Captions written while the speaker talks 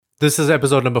This is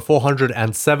episode number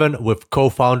 407 with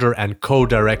co-founder and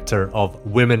co-director of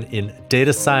Women in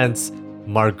Data Science,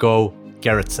 Margot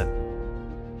Gerritsen.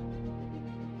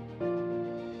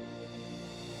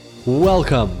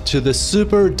 Welcome to the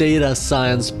Super Data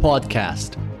Science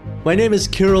Podcast. My name is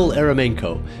Kirill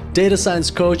Eremenko, data science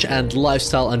coach and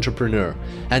lifestyle entrepreneur.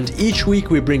 And each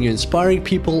week we bring you inspiring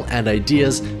people and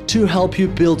ideas to help you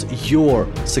build your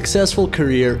successful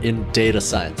career in data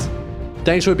science.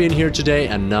 Thanks for being here today,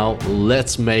 and now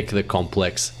let's make the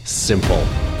complex simple.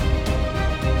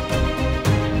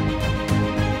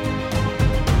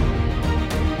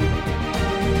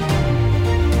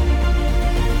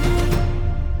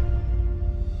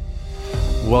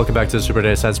 Welcome back to the Super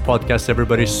Data Science Podcast,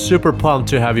 everybody. Super pumped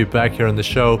to have you back here on the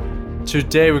show.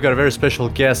 Today, we've got a very special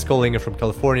guest calling in from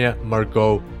California,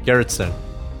 Margot Gerritsen.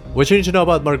 What you need to know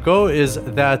about Margot is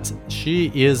that she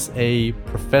is a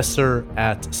professor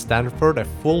at Stanford, a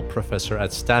full professor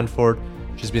at Stanford.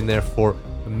 She's been there for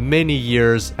many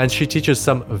years, and she teaches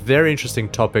some very interesting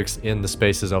topics in the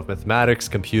spaces of mathematics,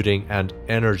 computing, and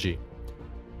energy.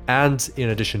 And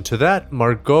in addition to that,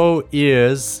 Margot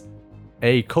is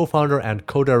a co-founder and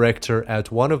co-director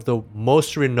at one of the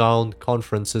most renowned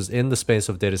conferences in the space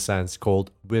of data science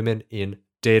called Women in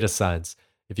Data Science.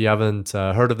 If you haven't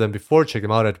heard of them before, check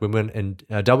them out at WIDS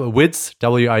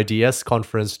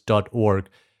conference.org.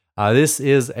 This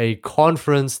is a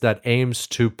conference that aims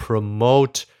to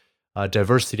promote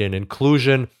diversity and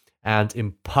inclusion and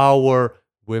empower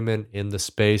women in the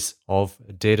space of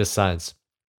data science.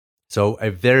 So a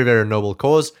very, very noble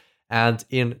cause. And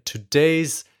in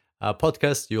today's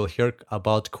podcast, you'll hear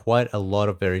about quite a lot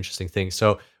of very interesting things.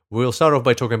 So we'll start off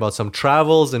by talking about some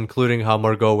travels, including how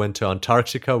Margot went to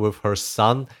Antarctica with her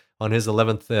son on his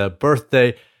 11th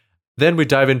birthday. Then we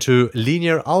dive into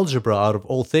linear algebra out of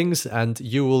all things, and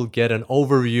you will get an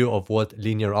overview of what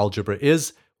linear algebra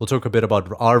is. We'll talk a bit about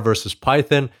R versus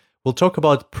Python. We'll talk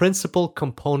about principal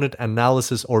component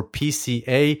analysis, or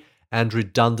PCA, and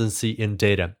redundancy in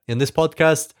data. In this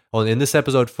podcast, or in this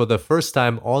episode, for the first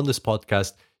time on this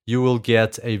podcast, you will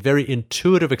get a very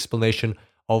intuitive explanation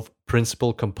of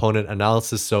principal component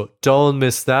analysis. So don't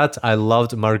miss that. I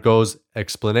loved Margot's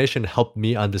explanation, helped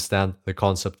me understand the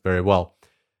concept very well.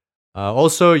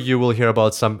 Also, you will hear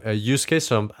about some use case,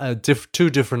 some two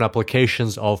different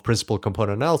applications of principal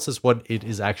component analysis, what it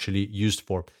is actually used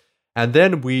for. And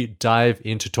then we dive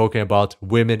into talking about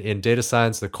Women in Data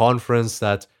Science, the conference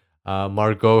that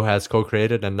Margot has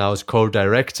co-created and now is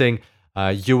co-directing.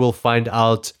 You will find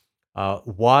out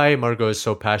why Margot is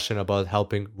so passionate about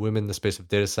helping women in the space of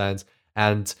data science,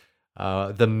 and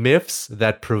the myths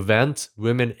that prevent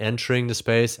women entering the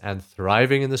space and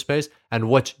thriving in the space, and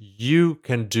what you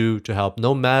can do to help,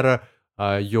 no matter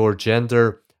your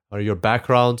gender or your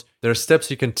background. There are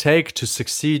steps you can take to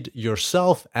succeed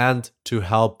yourself and to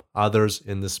help others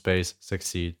in the space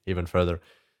succeed even further.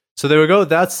 So there we go.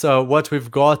 That's what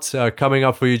we've got coming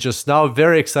up for you just now.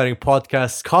 Very exciting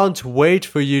podcast. Can't wait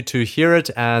for you to hear it.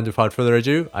 And without further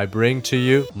ado, I bring to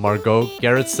you Margot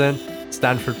Gerritsen,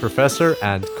 Stanford professor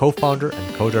and co-founder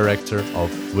and co-director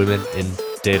of Women in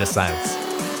Data Science.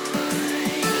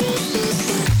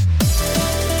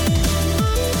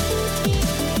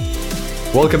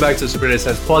 Welcome back to the Super Data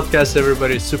Science Podcast,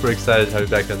 everybody. Super excited to have you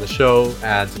back on the show.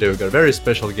 And today we've got a very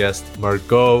special guest,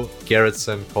 Margot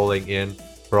Gerritsen, calling in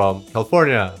from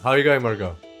California. How are you going,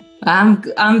 Margot? I'm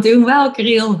doing well,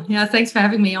 Kirill. Yeah, thanks for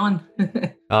having me on.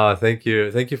 Thank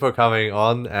you. Thank you for coming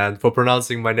on and for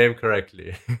pronouncing my name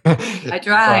correctly. I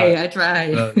try.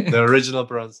 The original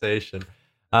pronunciation.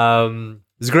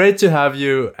 It's great to have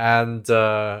you, and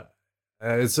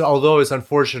although it's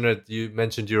unfortunate, you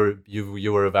mentioned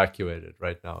you were evacuated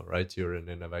right now, right? You're in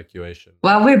an evacuation.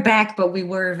 Well, we're back, but we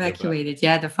were evacuated.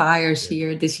 Yeah, the fires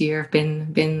here this year have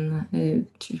been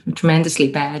tremendously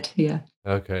bad. Yeah.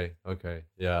 Okay.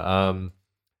 Yeah.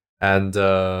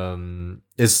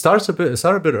 It started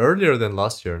a bit earlier than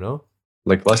last year, no?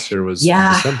 Like last year was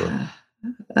December.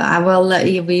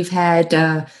 We've had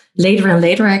later and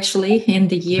later actually in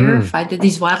the year.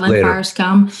 These wildland fires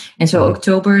come, and so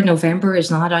October, November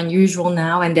is not unusual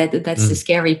now, and that's the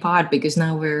scary part, because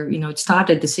now it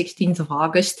started the 16th of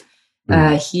August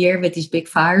here with these big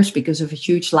fires because of a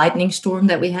huge lightning storm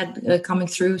that we had coming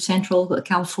through central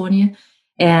California,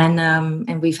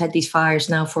 and we've had these fires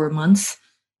now for a month,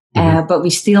 but we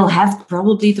still have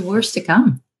probably the worst to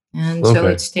come, and so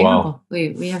it's terrible.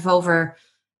 Wow. We have over.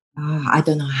 I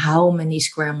don't know how many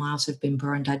square miles have been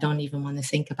burned. I don't even want to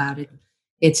think about it.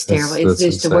 It's terrible.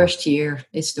 It's the worst year.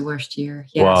 It's the worst year.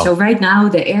 Yeah. Wow. So right now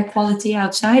the air quality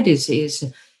outside is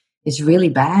is really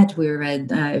bad. We're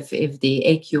at if the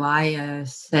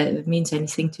AQI means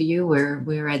anything to you,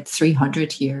 we're at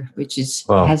 300 here, which is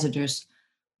hazardous.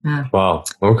 Wow.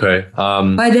 Okay.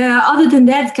 But other than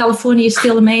that, California is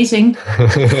still amazing,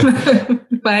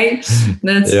 right?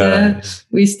 That's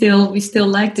we still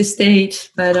like the state,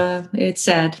 but it's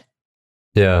sad.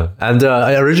 Yeah, and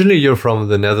originally you're from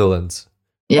the Netherlands.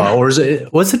 Yeah. Or is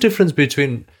it, what's the difference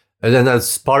between? And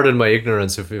that's pardon my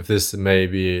ignorance if this may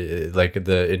be like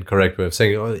the incorrect way of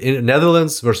saying it. In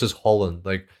Netherlands versus Holland,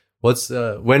 like what's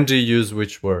when do you use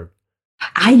which word?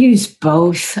 I use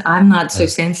both. I'm not so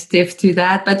sensitive to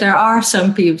that, but there are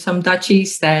some people, some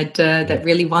Dutchies that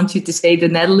really want you to say the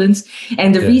Netherlands,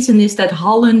 and the reason is that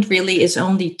Holland really is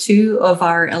only 2 of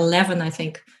our 11, I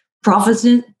think,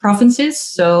 provinces.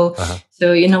 So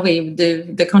you know,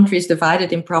 the country is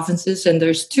divided in provinces, and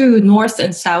there's 2, North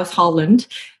and South Holland,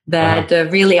 that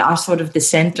really are sort of the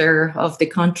center of the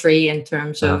country in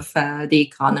terms of the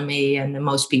economy, and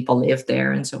most people live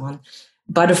there and so on.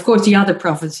 But of course, the other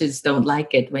provinces don't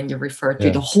like it when you refer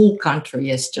to the whole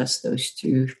country as just those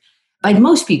 2. But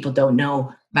most people don't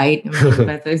know, right?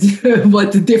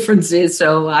 What the difference is.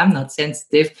 So I'm not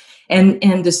sensitive. And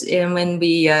when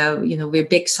we, we're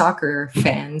big soccer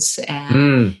fans,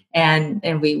 and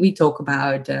we talk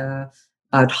about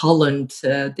Holland,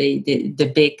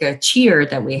 the big cheer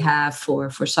that we have for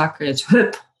soccer is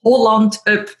Hup, Holland,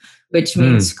 Hup, which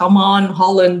means come on,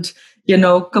 Holland.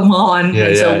 Come on.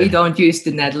 So we don't use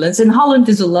the Netherlands. And Holland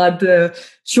is a lot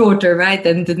shorter, right,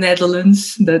 than the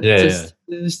Netherlands. That is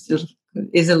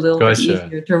a little bit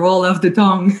easier to roll off the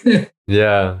tongue.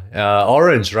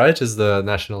 Orange, right, is the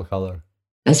national color.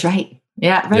 That's right.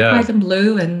 Yeah, red, white, and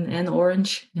blue, and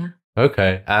orange. Yeah.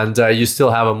 Okay, and you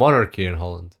still have a monarchy in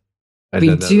Holland?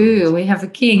 We do. We have a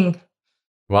king.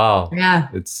 Wow. Yeah.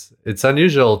 It's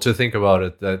unusual to think about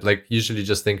it. That like usually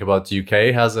just think about the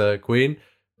UK has a queen.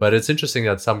 But it's interesting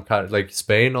that some kind like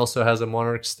Spain also has a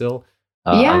monarch still.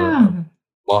 Belgium,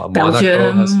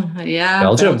 Belgium,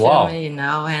 wow.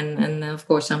 And of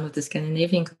course some of the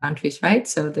Scandinavian countries, right?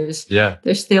 So there's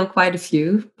still quite a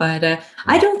few, but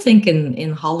I don't think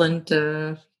in Holland,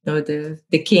 the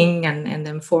king and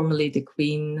then formerly the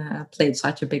queen played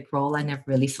such a big role. I never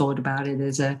really thought about it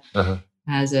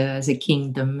as a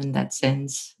kingdom in that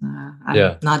sense.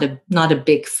 I'm not a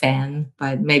big fan,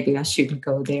 but maybe I shouldn't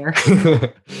go there.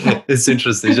 It's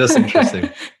interesting, just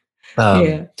interesting.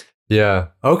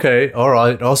 Okay, all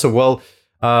right. Also, well,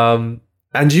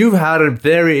 and you've had a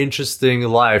very interesting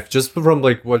life, just from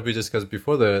like what we discussed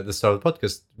before the start of the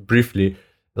podcast briefly.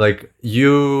 Like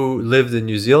you lived in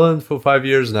New Zealand for 5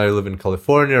 years, now you live in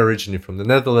California, originally from the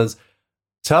Netherlands.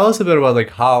 Tell us a bit about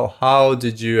like how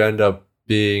did you end up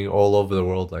being all over the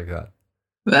world like that?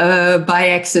 By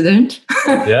accident.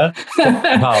 Yeah?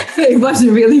 Wow. It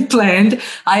wasn't really planned.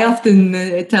 I often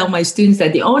tell my students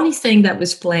that the only thing that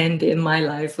was planned in my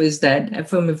life was that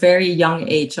from a very young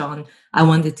age on, I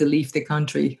wanted to leave the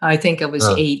country. I think I was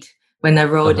 8 when I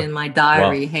wrote in my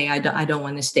diary, hey, I don't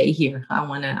want to stay here. I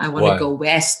want to go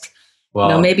west.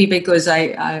 Wow. Maybe because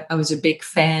I was a big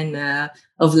fan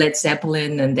of Led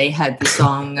Zeppelin, and they had the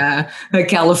song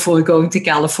 "California," going to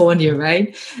California,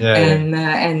 right?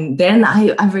 And then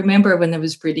I remember when I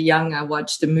was pretty young, I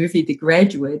watched the movie The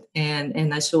Graduate,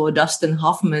 and I saw Dustin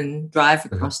Hoffman drive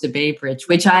across the Bay Bridge,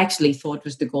 which I actually thought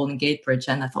was the Golden Gate Bridge,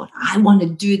 and I thought I want to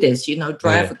do this,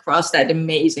 drive across that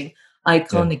amazing,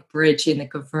 iconic bridge in a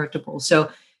convertible.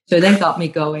 So that got me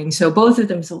going. So both of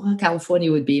them thought, California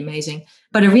would be amazing.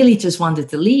 But I really just wanted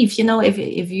to leave.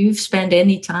 If you've spent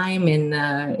any time in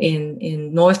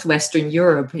northwestern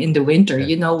Europe in the winter,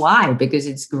 you know why? Because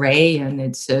it's gray and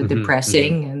it's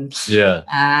depressing, and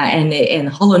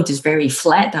Holland is very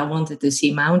flat. I wanted to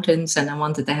see mountains and I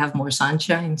wanted to have more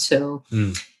sunshine. So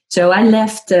I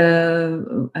left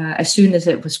as soon as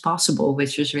it was possible,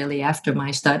 which was really after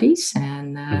my studies,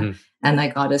 and I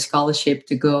got a scholarship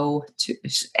to go to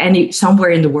somewhere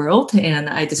in the world. And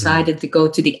I decided to go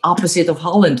to the opposite of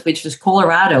Holland, which was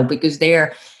Colorado, because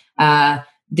there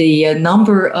the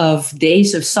number of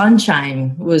days of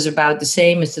sunshine was about the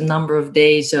same as the number of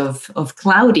days of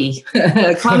cloudiness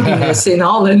in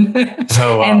Holland.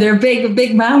 Oh, wow. And they're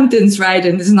big mountains, right?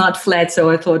 And it's not flat. So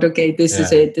I thought, okay, this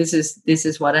is it. This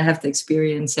is what I have to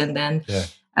experience. And then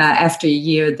after a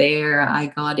year there, I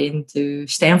got into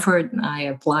Stanford. I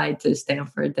applied to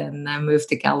Stanford and I moved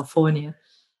to California.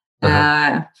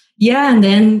 And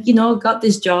then, got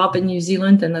this job in New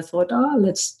Zealand, and I thought,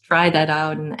 let's try that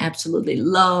out, and absolutely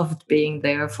loved being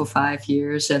there for 5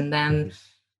 years. And then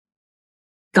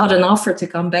got an offer to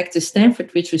come back to Stanford,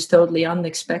 which was totally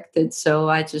unexpected. So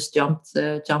I just jumped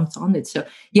on it. So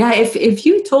yeah, if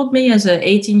you told me as an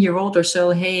 18-year-old or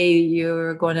so, hey,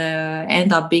 you're gonna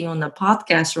end up being on a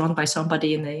podcast run by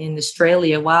somebody in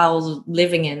Australia while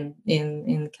living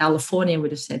in California, I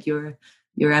would have said you're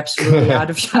absolutely out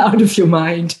of your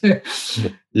mind.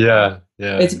 Yeah.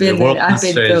 I've been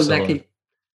so lucky.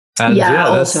 And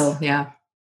yeah,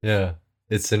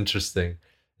 it's interesting.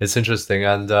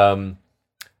 And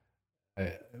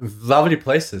lovely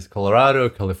places, Colorado,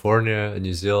 California,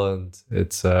 New Zealand.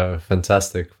 It's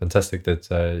fantastic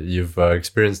that you've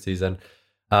experienced these. And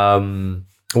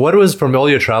what was, from all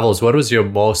your travels, what was your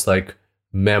most like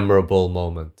memorable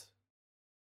moment?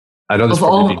 I know this of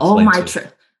all my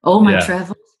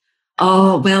travels.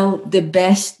 Oh well, the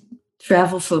best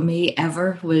travel for me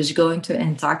ever was going to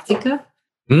Antarctica.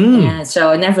 And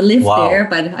so I never lived there,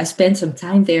 but I spent some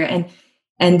time there.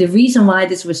 And the reason why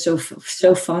this was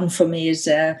so fun for me is,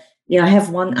 I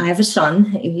have a son.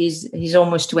 He's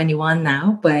almost 21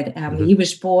 now, but he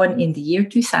was born in the year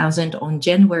 2000 on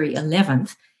January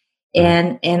 11th.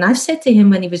 And I've said to him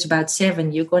when he was about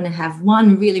 7, you're going to have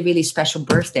one really, really special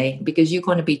birthday because you're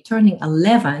going to be turning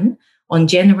 11 on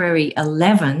January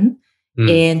 11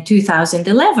 in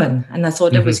 2011. And I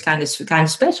thought that was kind of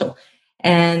special.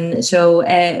 And so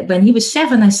when he was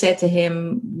 7, I said to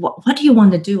him, what do you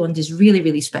want to do on this really,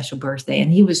 really special birthday?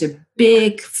 And he was a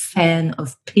big fan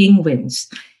of penguins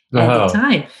at the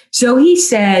time. So he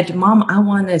said, Mom, I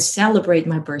want to celebrate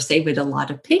my birthday with a lot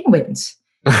of penguins.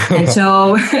 And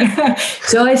so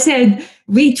I said,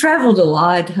 we traveled a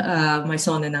lot, my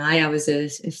son and I was a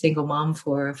single mom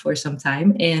for some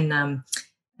time. And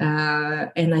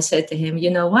I said to him, you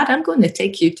know what? I'm going to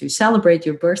take you to celebrate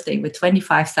your birthday with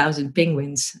 25,000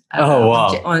 penguins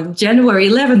on January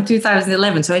 11,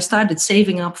 2011. So I started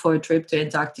saving up for a trip to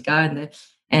Antarctica,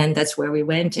 and that's where we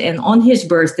went. And on his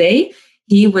birthday,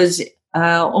 he was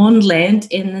on land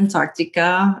in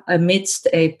Antarctica amidst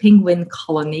a penguin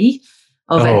colony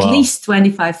of at least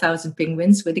 25,000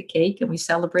 penguins with a cake, and we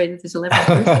celebrated his 11th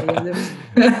birthday.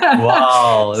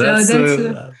 Wow, that's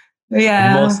the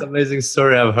most amazing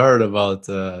story I've heard about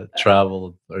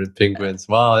travel or penguins.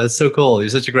 Wow, that's so cool. You're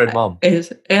such a great mom.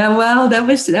 Well, that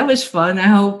was fun. I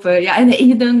hope. And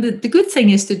the good thing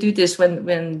is to do this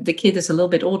when the kid is a little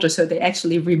bit older, so they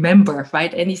actually remember,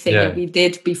 right? Anything that we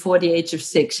did before the age of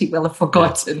 6, he will have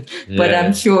forgotten. Yeah. But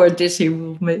I'm sure this he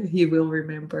will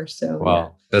remember. So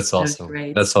wow, that's awesome.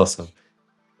 Great. That's awesome.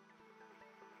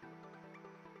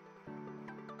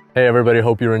 Hey everybody,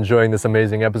 hope you're enjoying this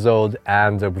amazing episode,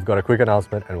 and we've got a quick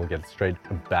announcement and we'll get straight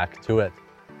back to it.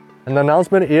 And the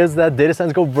announcement is that Data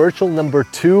Science Go Virtual number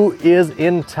 2 is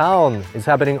in town. It's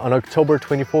happening on October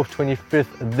 24th, 25th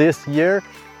this year,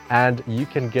 and you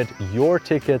can get your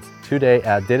tickets today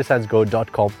at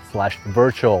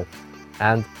datasciencego.com/virtual.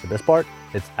 And the best part,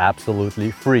 it's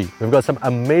absolutely free. We've got some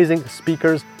amazing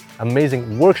speakers,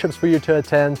 amazing workshops for you to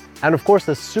attend, and of course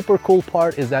the super cool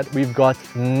part is that we've got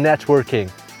networking.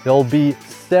 There'll be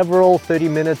several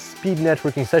 30-minute speed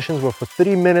networking sessions where for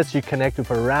 30 minutes you connect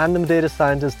with a random data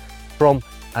scientist from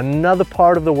another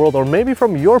part of the world, or maybe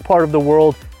from your part of the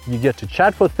world. You get to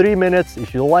chat for 3 minutes.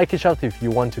 If you like each other, if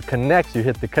you want to connect, you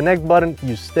hit the connect button,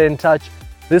 you stay in touch.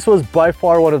 This was by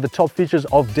far one of the top features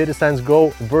of Data Science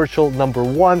Go Virtual number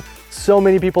 1. So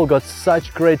many people got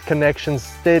such great connections,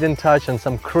 stayed in touch, and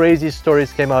some crazy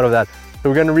stories came out of that. So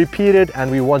we're going to repeat it,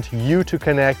 and we want you to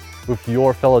connect with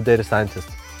your fellow data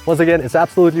scientists. Once again, it's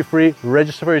absolutely free.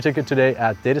 Register for your ticket today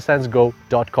at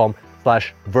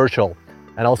datasciencego.com/virtual.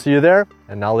 And I'll see you there.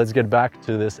 And now let's get back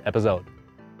to this episode.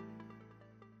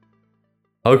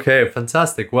 Okay,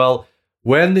 fantastic. Well,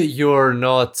 when you're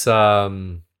not a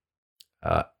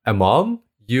mom,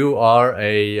 you are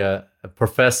a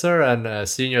professor and a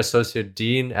senior associate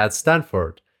dean at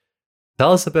Stanford.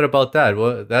 Tell us a bit about that.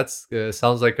 Well, that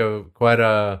sounds like quite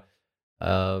a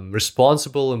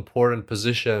responsible, important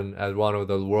position at one of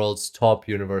the world's top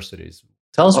universities.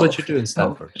 Tell us what you do in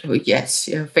Stanford. Yes,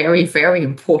 very, very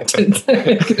important.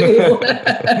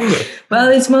 Well,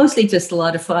 it's mostly just a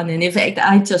lot of fun. And in fact,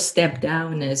 I just stepped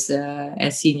down as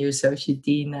senior associate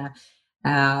dean.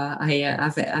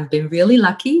 I've been really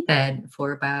lucky that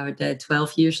for about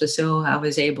 12 years or so, I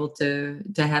was able to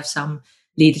have some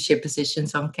leadership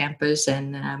positions on campus,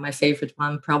 and my favorite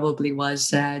one probably was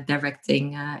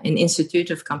directing an Institute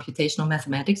of Computational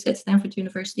Mathematics at Stanford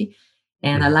University.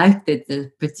 And I liked it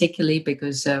particularly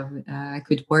because I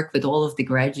could work with all of the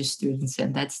graduate students,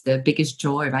 and that's the biggest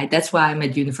joy, right? That's why I'm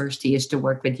at university, is to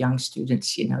work with young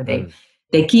students. You know, they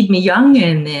keep me young,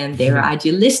 and they're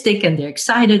idealistic, and they're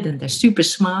excited, and they're super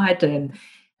smart, and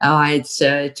it's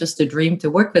just a dream to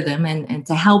work with them and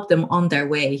to help them on their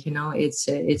way.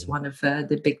 It's one of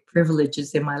the big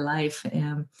privileges in my life,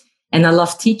 and I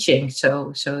love teaching.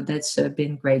 So that's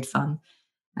been great fun.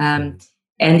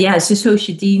 And yeah, as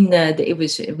associate dean,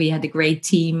 we had a great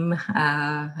team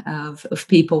of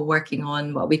people working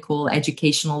on what we call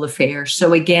educational affairs.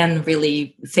 So again,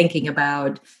 really thinking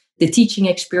about the teaching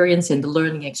experience and the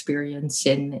learning experience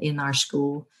in our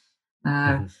school.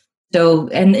 So,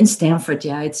 and in Stanford,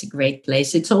 yeah, it's a great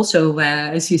place. It's also,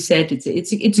 as you said,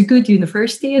 it's a good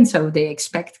university, and so they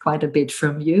expect quite a bit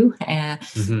from you.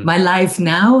 My life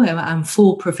now, I'm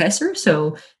full professor,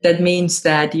 so that means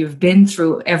that you've been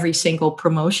through every single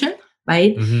promotion,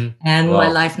 right? And my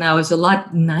life now is a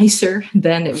lot nicer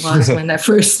than it was when I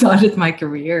first started my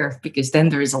career, because then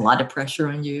there is a lot of pressure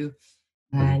on you,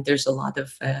 and there's a lot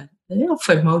of,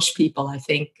 for most people, I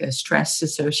think, stress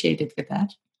associated with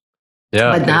that.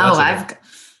 Yeah, but now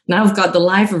I've got the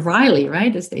life of Riley,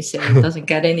 right? As they say, it doesn't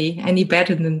get any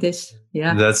better than this.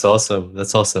 Yeah, that's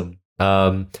awesome.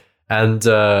 And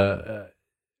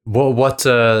what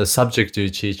subject do you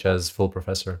teach as full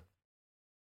professor?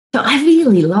 So I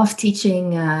really love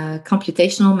teaching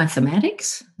computational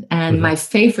mathematics, and my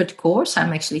favorite course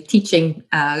I'm actually teaching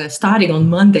starting on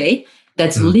Monday.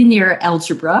 That's linear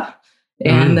algebra.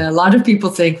 And a lot of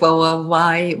people think, well,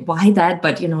 why that?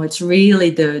 But, it's really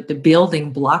the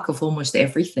building block of almost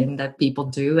everything that people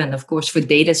do. And of course, for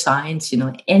data science,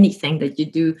 anything that you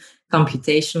do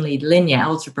computationally, linear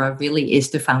algebra really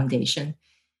is the foundation.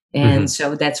 And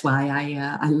so that's why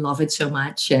I love it so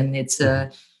much. And it's a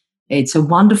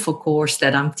wonderful course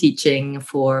that I'm teaching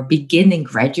for beginning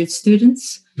graduate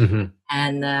students.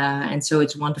 And so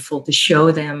it's wonderful to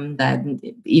show them that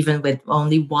even with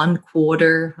only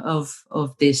 1/4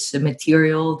 of this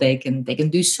material, they can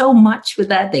do so much with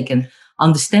that. They can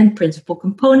understand principal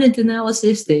component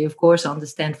analysis. They, of course,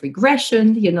 understand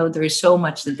regression. There is so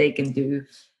much that they can do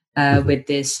with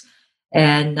this.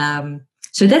 And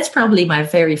so that's probably my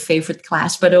very favorite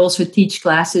class. But I also teach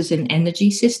classes in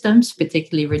energy systems,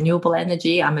 particularly renewable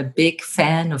energy. I'm a big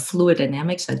fan of fluid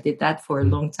dynamics. I did that for a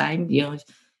long time.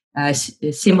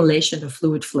 Simulation of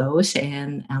fluid flows,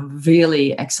 and I'm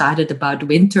really excited about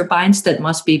wind turbines. That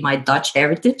must be my Dutch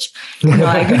heritage.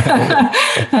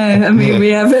 I mean, we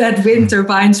have had wind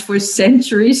turbines for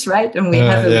centuries, right? And we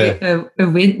have a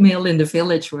windmill in the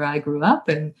village where I grew up,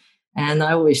 and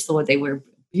I always thought they were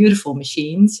beautiful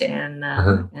machines,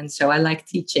 and so I like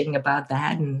teaching about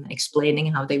that and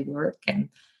explaining how they work, and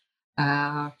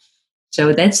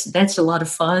so that's a lot of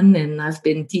fun. And I've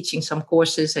been teaching some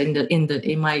courses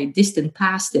in my distant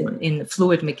past in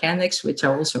fluid mechanics, which I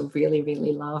also really,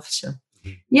 really love. So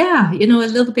yeah, a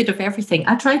little bit of everything.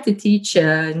 I try to teach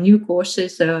new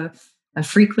courses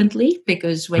frequently,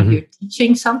 because when you're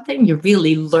teaching something, you're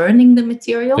really learning the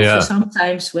material. So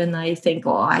sometimes when I think,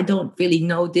 I don't really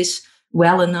know this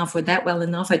well enough or that well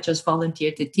enough, I just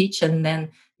volunteer to teach, and then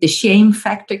the shame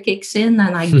factor kicks in,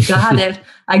 and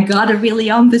I gotta really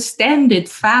understand it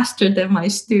faster than my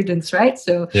students, right?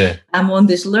 So I'm on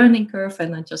this learning curve,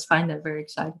 and I just find that very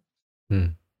exciting.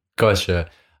 Gotcha.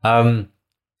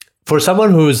 For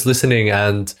someone who's listening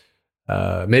and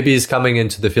maybe is coming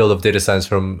into the field of data science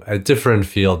from a different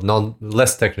field,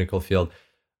 less technical field,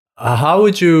 how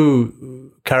would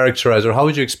you characterize, or how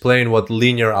would you explain what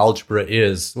linear algebra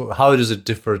is? How does it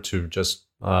differ to just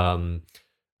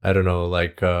I don't know,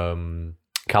 like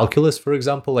calculus, for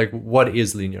example? Like, what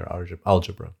is linear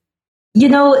algebra?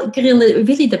 Kirill, it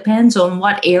really depends on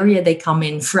what area they come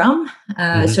in from.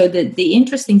 So the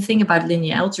interesting thing about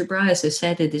linear algebra, as I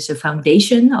said, it is a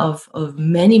foundation of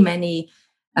many, many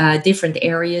different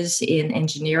areas in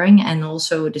engineering and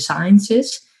also the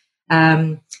sciences.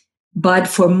 But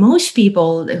for most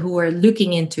people who are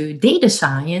looking into data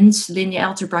science, linear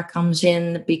algebra comes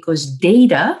in because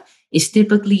data is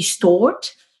typically stored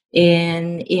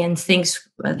in things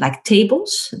like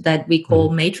tables that we call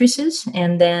matrices.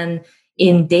 And then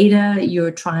in data,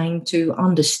 you're trying to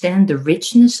understand the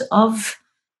richness of,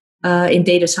 in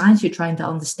data science, you're trying to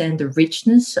understand the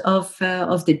richness of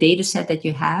the data set that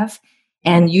you have.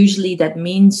 And usually that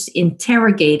means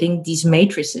interrogating these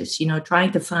matrices,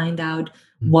 trying to find out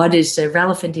what is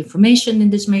relevant information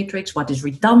in this matrix, what is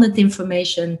redundant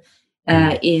information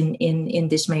in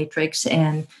this matrix.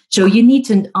 And so you need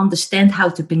to understand how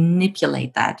to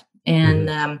manipulate that. And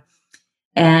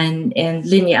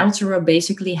linear algebra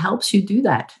basically helps you do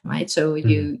that, right? So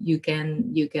you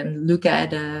can look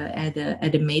at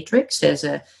a matrix as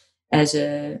a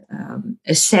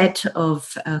set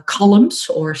of columns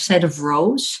or a set of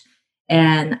rows,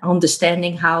 and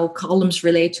understanding how columns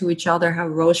relate to each other, how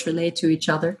rows relate to each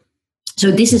other.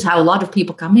 So this is how a lot of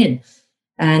people come in.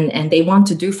 And they want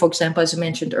to do, for example, as I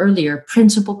mentioned earlier,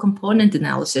 principal component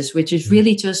analysis, which is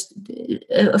really just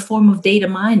a form of data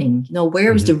mining.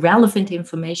 Where is the relevant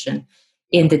information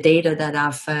in the data that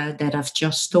I've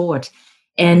just stored?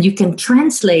 And you can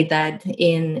translate that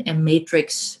in a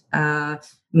matrix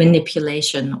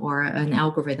manipulation or an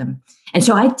algorithm. And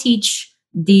so I teach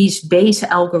these base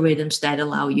algorithms that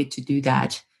allow you to do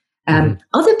that.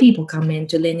 Other people come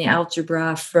into linear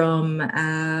algebra from,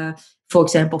 for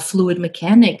example, fluid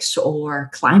mechanics or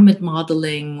climate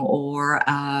modeling or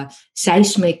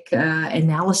seismic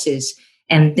analysis.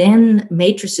 And then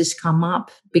matrices come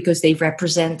up because they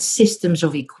represent systems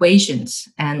of equations.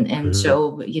 And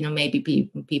so, maybe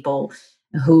people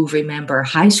who remember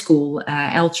high school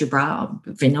algebra,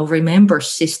 remember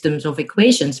systems of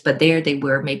equations, but there they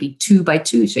were maybe 2 by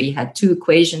 2. So you had 2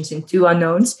 equations and 2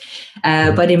 unknowns.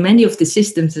 But in many of the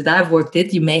systems that I've worked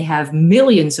at, you may have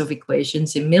millions of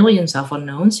equations and millions of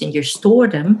unknowns, and you store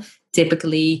them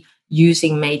typically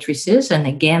using matrices. And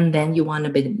again, then you want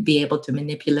to be able to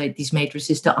manipulate these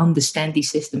matrices to understand these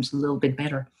systems a little bit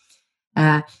better.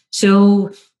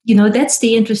 So that's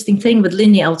the interesting thing with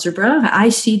linear algebra. I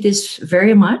see this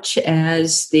very much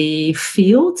as the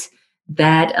field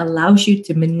that allows you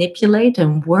to manipulate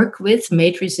and work with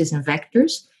matrices and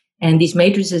vectors. And these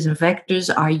matrices and vectors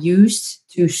are used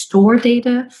to store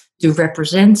data, to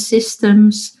represent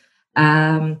systems,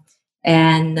 and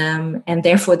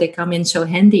therefore they come in so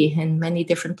handy in many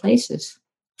different places.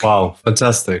 Wow,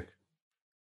 fantastic.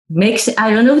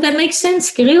 I don't know if that makes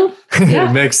sense, Kirill. Yeah.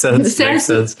 It makes sense. Makes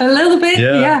sense. A little bit,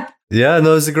 yeah. Yeah,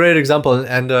 no, it's a great example,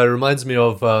 and reminds me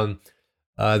of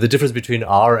the difference between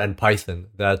R and Python.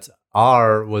 That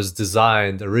R was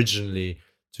designed originally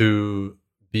to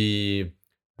be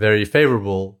very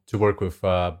favorable to work with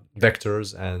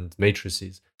vectors and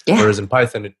matrices, whereas in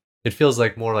Python it feels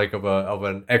like more like of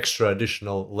an extra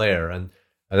additional layer, and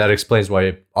that explains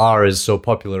why R is so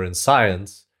popular in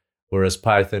science, whereas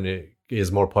Python is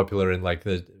more popular in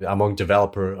among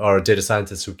developer or data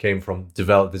scientists who came from the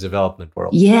development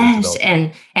world. Yes,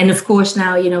 and of course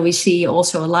now we see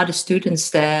also a lot of students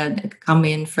that come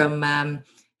in from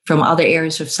other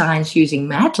areas of science using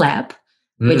MATLAB,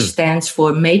 which stands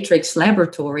for Matrix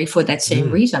Laboratory, for that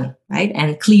same reason, right?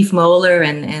 And Cleve Moeller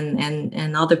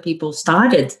and other people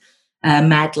started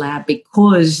MATLAB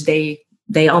because they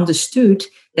understood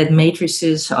that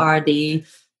matrices are the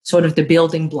sort of the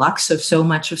building blocks of so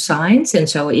much of science. And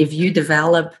so if you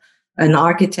develop an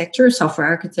architecture, software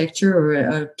architecture, or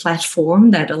a platform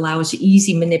that allows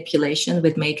easy manipulation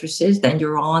with matrices, then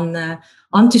you're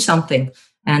onto something.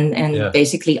 And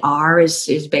basically R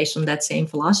is based on that same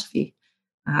philosophy.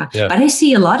 But I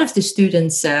see a lot of the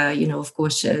students, of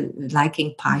course,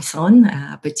 liking Python,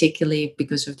 particularly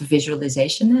because of the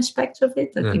visualization aspect of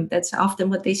it. I think that's often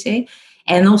what they say.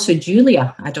 And also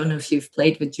Julia. I don't know if you've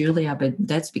played with Julia, but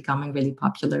that's becoming really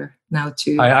popular now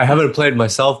too. I haven't played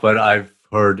myself, but I've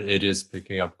heard it is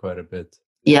picking up quite a bit.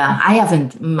 Yeah, I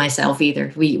haven't myself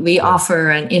either. We offer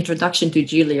an introduction to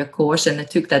Julia course, and I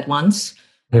took that once.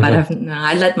 But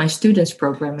I let my students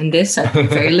program in this. I do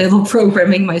very little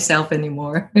programming myself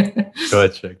anymore.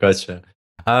 Gotcha.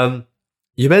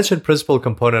 You mentioned principal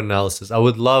component analysis. I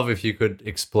would love if you could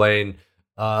explain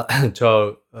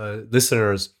to our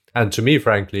listeners, and to me,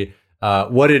 frankly,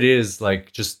 what it is,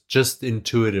 like just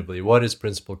intuitively. What is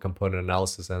principal component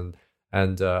analysis, and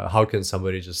how can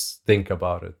somebody just think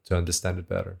about it to understand it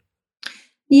better?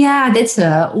 Yeah, that's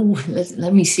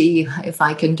let me see if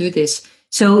I can do this.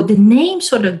 So the name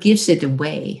sort of gives it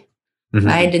away,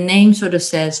 right? The name sort of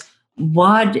says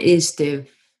what is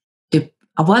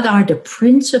what are the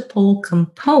principal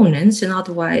components? In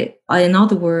other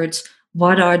words,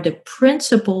 what are the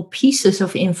principal pieces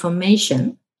of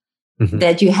information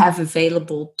that you have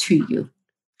available to you?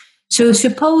 So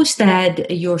suppose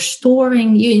that you're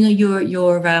storing,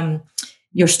 you're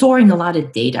storing a lot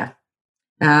of data.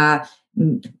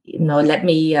 Let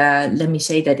me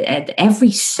say that at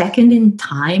every second in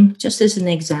time, just as an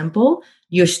example,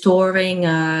 you're storing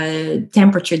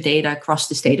temperature data across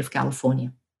the state of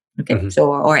California. Okay,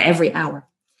 so or every hour,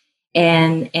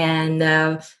 and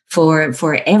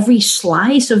for every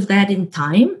slice of that in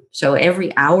time, so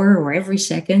every hour or every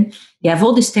second, you have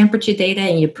all this temperature data,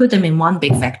 and you put them in one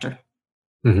big vector.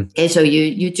 Okay, so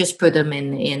you just put them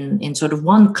in sort of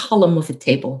one column of a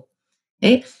table.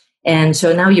 Okay. And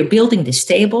so now you're building this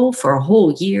table for a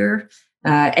whole year.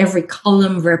 Every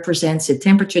column represents a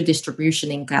temperature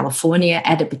distribution in California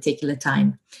at a particular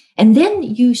time. And then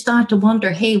you start to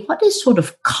wonder, hey, what is sort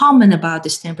of common about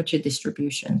this temperature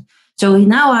distribution? So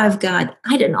now I've got,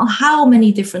 I don't know how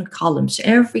many different columns.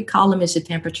 Every column is a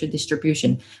temperature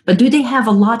distribution. But do they have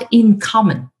a lot in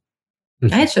common?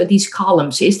 Right? So these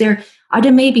columns, are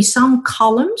there maybe some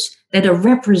columns that are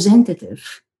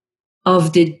representative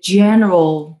of the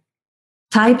general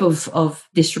type of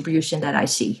distribution that I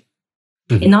see?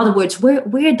 In other words,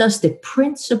 where does the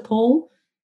principal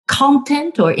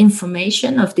content or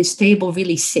information of this table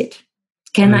really sit?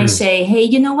 Can I say, hey,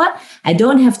 you know what? I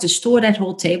don't have to store that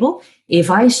whole table. If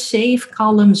I save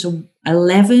columns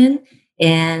 11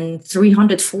 and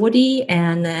 340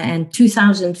 and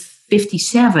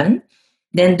 2057,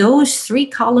 then those 3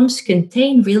 columns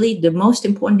contain really the most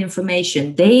important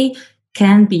information. They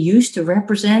can be used to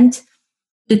represent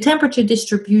the temperature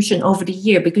distribution over the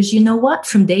year, because you know what?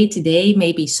 From day to day,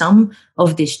 maybe some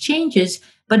of this changes,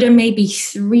 but there may be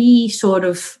 3 sort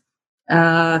of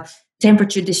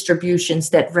temperature distributions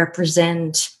that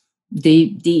represent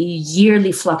the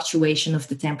yearly fluctuation of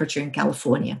the temperature in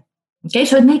California. Okay,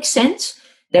 so it makes sense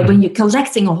that when you're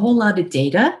collecting a whole lot of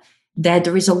data, that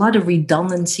there is a lot of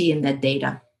redundancy in that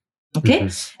data. Okay,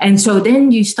 and so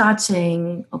then you start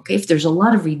saying, okay, if there's a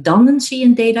lot of redundancy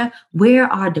in data, where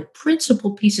are the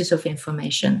principal pieces of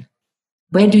information?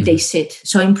 Where do they sit?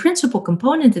 So in principal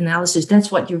component analysis, that's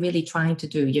what you're really trying to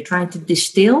do. You're trying to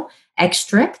distill,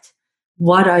 extract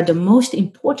what are the most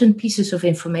important pieces of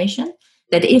information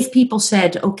that if people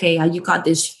said, okay, you got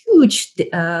this huge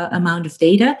amount of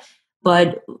data,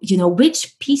 but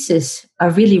which pieces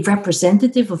are really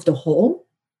representative of the whole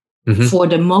for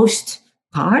the most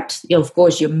part? Of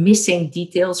course, you're missing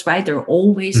details, right? There are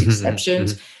always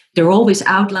exceptions. There are always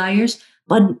outliers.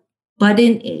 But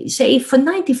in, say, for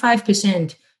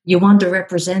 95%, you want to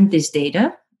represent this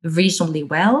data reasonably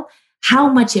well, how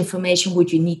much information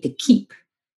would you need to keep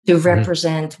to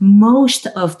represent most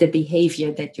of the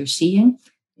behavior that you're seeing?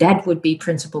 That would be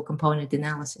principal component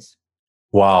analysis.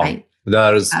 Wow. Right?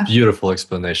 That is a beautiful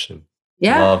explanation.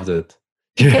 Yeah. Loved it.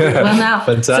 Okay. Well, now,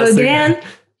 fantastic.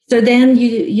 So then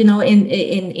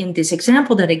in this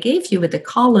example that I gave you with the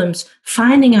columns,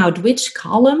 finding out which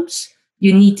columns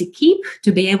you need to keep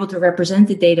to be able to represent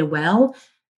the data well,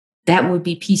 that would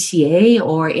be PCA,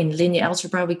 or in linear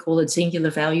algebra we call it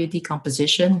singular value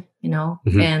decomposition. And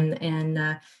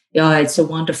it's a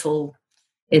wonderful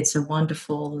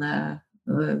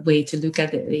way to look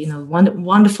at it.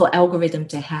 Wonderful algorithm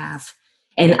to have.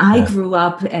 And I grew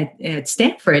up at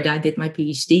Stanford. I did my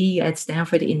PhD at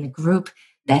Stanford in a group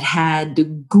that had the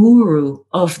guru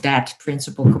of that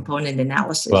principal component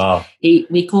analysis. Wow.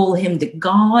 We call him the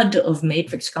god of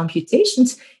matrix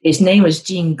computations. His name was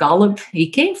Gene Golub. He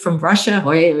came from Russia,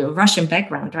 or a Russian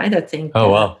background, right? I think. Oh,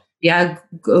 wow. Yeah,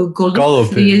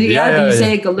 Golub. You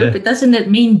say Golub. Yeah. Doesn't it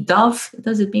mean dove?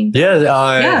 Does it mean dove?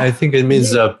 I think it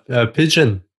means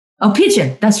pigeon. Oh,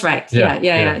 pigeon. That's right.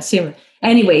 Yeah. Similar.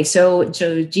 Anyway, so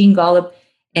Gene Golub.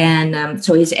 And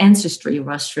so his ancestry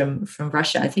was from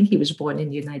Russia. I think he was born in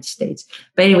the United States.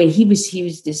 But anyway, he was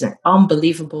this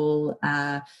unbelievable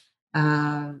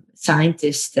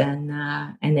scientist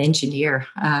and engineer.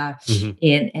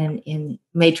 In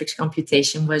matrix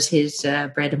computation was his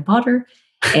bread and butter.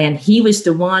 And he was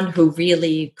the one who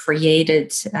really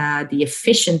created the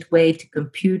efficient way to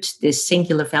compute this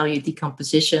singular value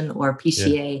decomposition, or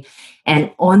PCA. And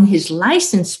on his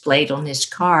license plate on his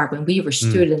car, when we were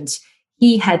students,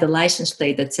 he had a license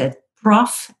plate that said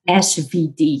Prof.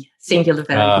 SVD, singular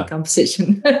value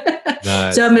decomposition.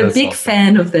 Nice. So I'm a big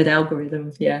fan of that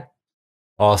algorithm. Yeah.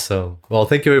 Awesome. Well,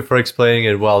 thank you for explaining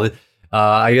it well.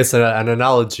 I guess an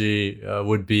analogy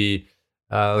would be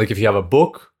like if you have a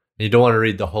book, and you don't want to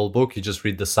read the whole book, you just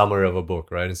read the summary of a book,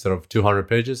 right? Instead of 200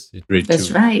 pages, you read That's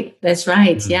right.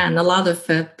 Yeah, and a lot of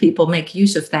people make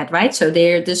use of that, right? So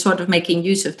they're sort of making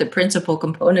use of the principal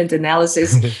component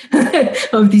analysis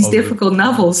of these difficult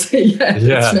novels.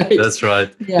 That's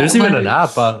right. Yeah, there's even an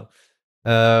app.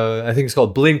 I think it's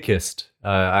called Blinkist.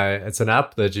 It's an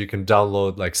app that you can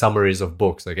download, like summaries of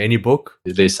books, like any book.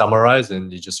 They summarize,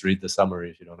 and you just read the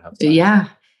summary if you don't have time. Yeah.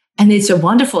 And it's a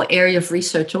wonderful area of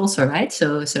research also, right?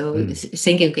 So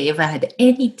thinking, okay, if I had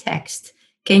any text,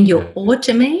 can you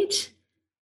automate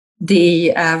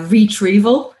the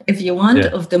retrieval, if you want,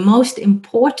 of the most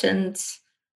important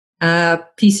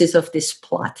pieces of this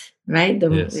plot, right?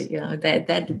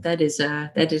 That is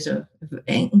a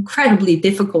incredibly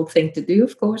difficult thing to do,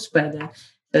 of course, but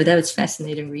so that was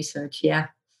fascinating research. Yeah.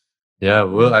 Yeah.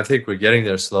 Well, I think we're getting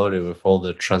there slowly with all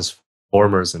the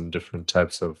transformers and different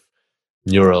types of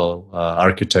neural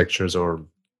architectures or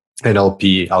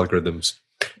NLP algorithms.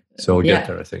 So we'll get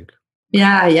there, I think.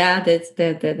 Yeah.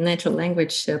 That natural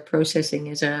language processing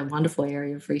is a wonderful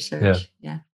area of research.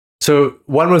 Yeah. So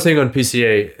one more thing on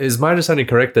PCA, is my understanding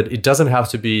correct that it doesn't have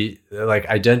to be like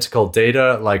identical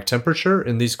data like temperature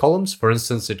in these columns? For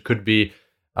instance, it could be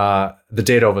the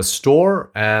data of a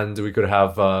store, and we could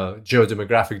have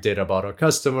geodemographic data about our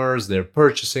customers, their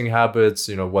purchasing habits,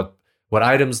 what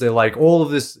items they like, all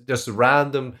of this, just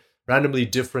randomly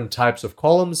different types of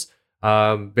columns.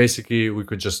 Basically, we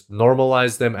could just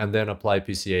normalize them and then apply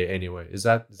PCA anyway. Is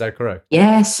that correct?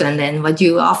 Yes, and then what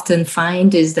you often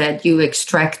find is that you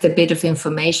extract a bit of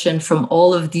information from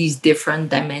all of these different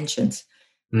dimensions,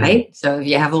 right? So if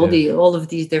you have all of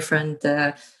these different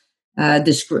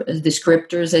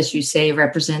descriptors, as you say,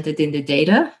 represented in the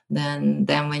data, then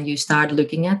when you start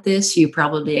looking at this, you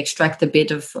probably extract a bit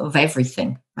of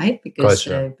everything, right? Because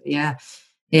for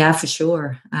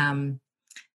sure. And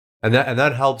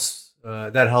that helps.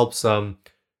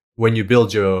 When you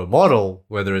build your model,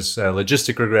 whether it's a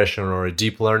logistic regression or a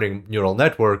deep learning neural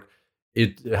network,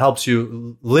 it helps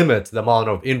you limit the amount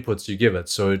of inputs you give it.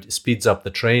 So it speeds up the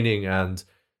training and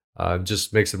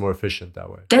just makes it more efficient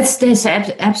that way. That's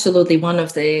absolutely one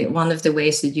of the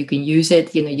ways that you can use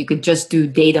it. You could just do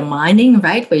data mining,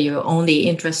 right, where you're only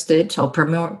interested or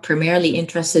primarily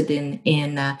interested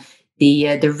in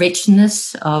the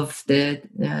richness of the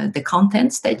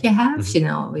contents that you have.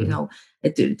 Mm-hmm.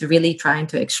 To really trying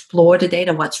to explore the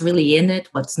data, what's really in it,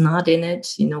 what's not in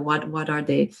it. What are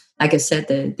the, like I said,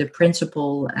 the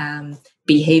principal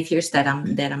behaviors that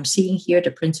I'm seeing here, the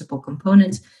principal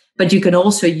components. But you can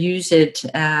also use it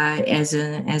as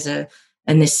an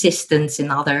assistance in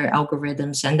other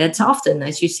algorithms, and that's often,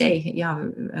 as you say,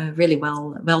 really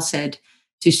well said,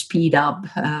 to speed up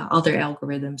other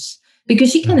algorithms.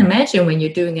 Because you can imagine when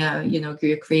you're doing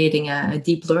you're creating a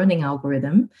deep learning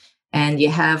algorithm, and you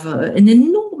have an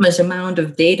enormous amount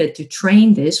of data to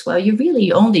train this. Well, you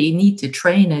really only need to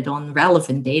train it on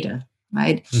relevant data,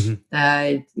 right?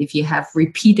 Mm-hmm. If you have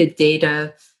repeated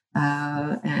data,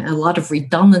 a lot of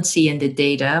redundancy in the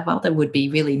data, well, that would be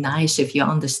really nice if you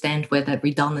understand where that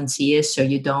redundancy is, so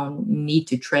you don't need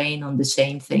to train on the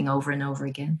same thing over and over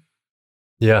again.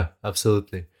 Yeah,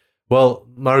 absolutely. Well,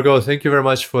 Margot, thank you very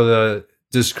much for the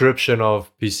description of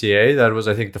PCA. That was,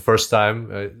 I think, the first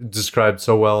time described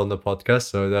so well on the podcast,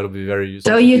 so that'll be very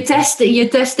useful. So you're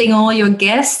testing all your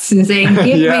guests and saying,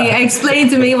 explain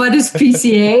to me what is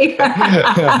PCA.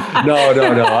 No.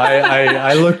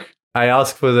 I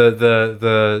ask for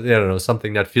the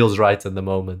something that feels right in the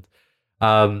moment.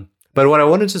 But what I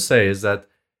wanted to say is that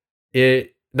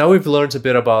now we've learned a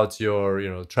bit about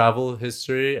your travel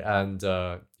history and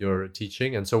your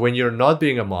teaching. And so when you're not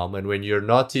being a mom and when you're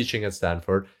not teaching at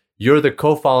Stanford, you're the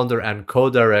co-founder and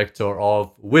co-director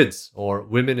of WIDS, or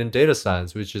Women in Data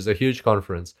Science, which is a huge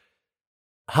conference.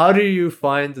 How do you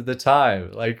find the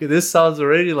time? Like, this sounds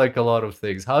already like a lot of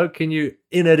things. How can you,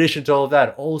 in addition to all of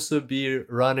that, also be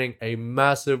running a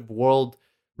massive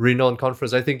world-renowned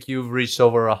conference? I think you've reached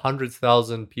over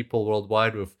 100,000 people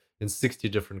worldwide in 60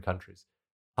 different countries.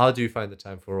 How do you find the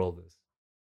time for all this?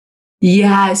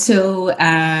 Yeah, so,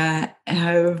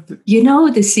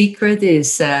 the secret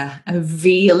is a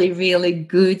really, really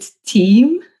good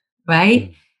team,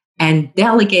 right? And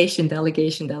delegation.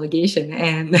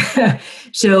 And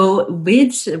so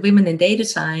WIDS, Women in Data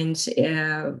Science,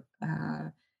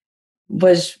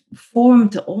 was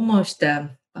formed almost,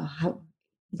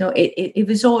 it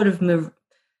was sort of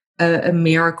a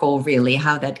miracle, really,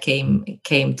 how that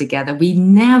came together. We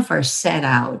never set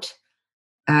out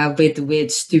with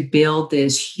WIDS to build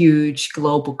this huge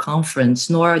global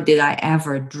conference, nor did I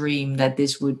ever dream that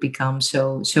this would become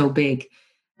so big.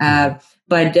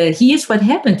 But here's what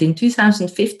happened in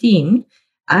 2015.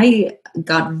 I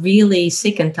got really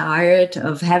sick and tired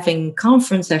of having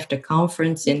conference after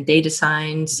conference in data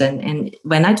science. And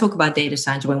when I talk about data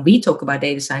science, when we talk about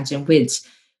data science in WIDS,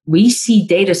 we see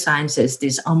data science as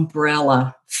this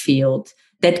umbrella field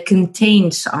that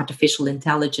contains artificial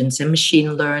intelligence and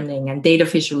machine learning and data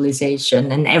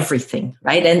visualization and everything,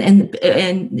 right? And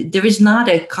there is not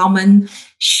a common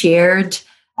shared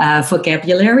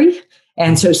vocabulary.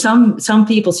 And so some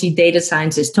people see data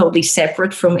science as totally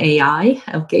separate from AI.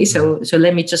 Okay, so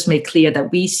let me just make clear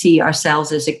that we see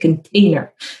ourselves as a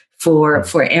container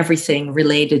for everything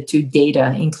related to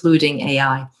data, including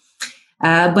AI.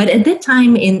 But at that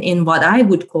time, in what I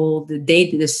would call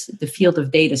the field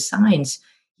of data science,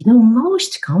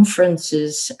 most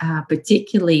conferences,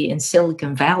 particularly in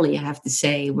Silicon Valley, I have to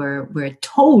say, were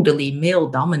totally male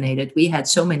dominated. We had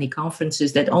so many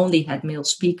conferences that only had male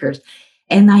speakers.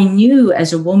 And I knew,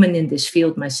 as a woman in this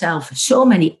field myself, so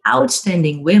many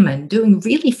outstanding women doing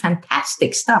really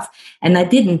fantastic stuff. And I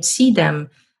didn't see them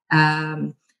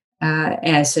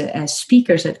as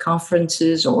speakers at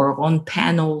conferences or on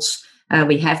panels.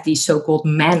 we have these so-called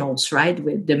manels, right,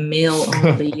 with the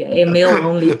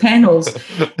male-only panels,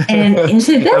 and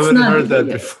so that's I haven't not heard that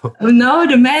before. No,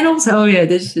 the manels. Oh yeah,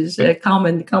 this is a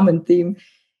common theme.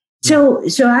 So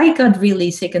I got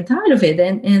really sick and tired of it,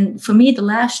 and for me, the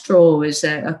last straw was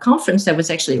a conference that was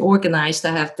actually organized.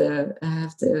 I have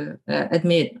to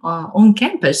admit, on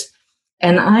campus.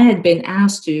 And I had been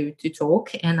asked to talk,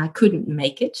 and I couldn't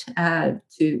make it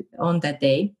on that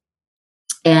day.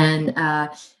 And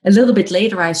a little bit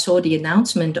later, I saw the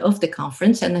announcement of the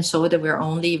conference, and I saw there were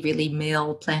only really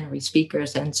male plenary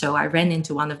speakers. And so I ran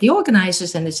into one of the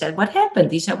organizers, and they said, "What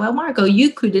happened?" He said, "Well, Margot,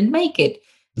 you couldn't make it."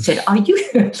 I said, "Are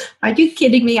you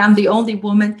kidding me? I'm the only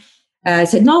woman." I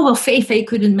said, "No, well, Fei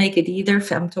couldn't make it either."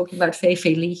 I'm talking about Fei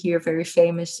Li here, very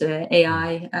famous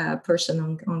AI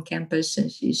person on campus,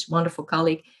 and she's a wonderful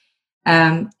colleague.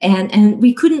 And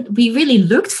we really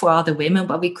looked for other women,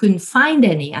 but we couldn't find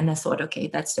any. And I thought, okay,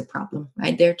 that's the problem,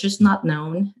 right? They're just not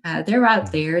known. They're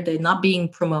out there. They're not being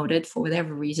promoted for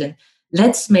whatever reason.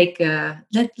 Let's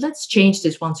change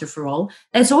this once and for all.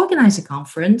 Let's organize a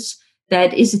conference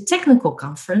that is a technical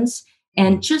conference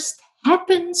and just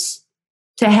happens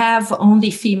to have only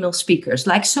female speakers.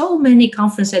 Like so many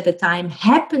conferences at the time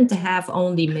happened to have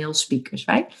only male speakers,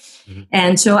 right? Mm-hmm.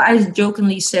 And so I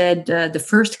jokingly said, the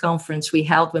first conference we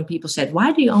held, when people said,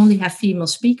 "Why do you only have female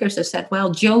speakers?" I said, "Well,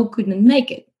 Joe couldn't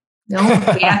make it." No,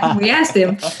 we asked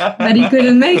him, but he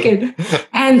couldn't make it.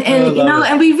 And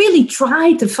and we really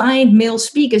tried to find male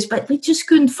speakers, but we just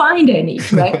couldn't find any,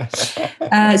 right?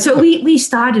 So we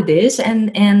started this,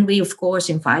 and we of course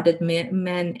invited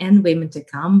men and women to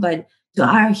come, but to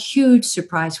our huge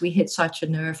surprise, we hit such a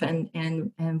nerve,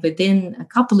 and within a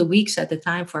couple of weeks at the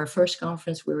time for our first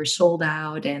conference, we were sold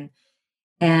out.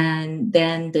 And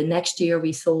then the next year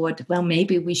we thought, well,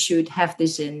 maybe we should have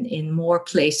this in more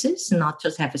places, not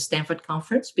just have a Stanford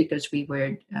conference, because we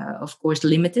were, of course,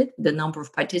 limited the number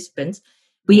of participants.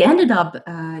 We ended up,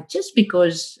 just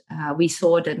because we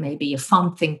thought that maybe a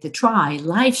fun thing to try,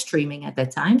 live streaming at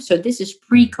that time. So this is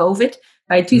pre-COVID,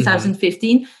 right,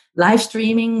 2015. Mm-hmm. Live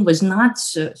streaming was not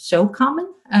so common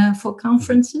for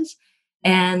conferences,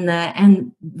 and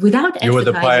without advertising. You were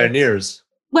the pioneers.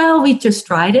 Well, we just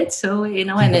tried it, so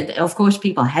and of course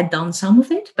people had done some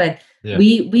of it, but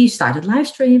we started live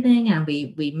streaming, and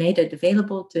we made it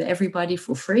available to everybody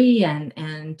for free,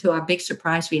 and to our big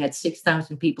surprise, we had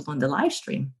 6,000 people on the live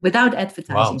stream without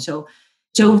advertising. Wow.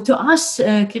 So to us,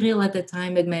 Kirill, at the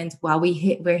time, it meant, wow,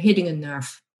 we're hitting a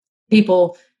nerve.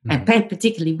 People. And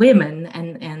particularly women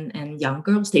and young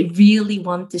girls, they really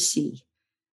want to see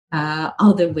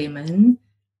other women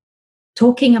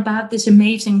talking about this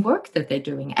amazing work that they're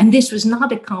doing. And this was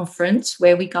not a conference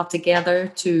where we got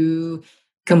together to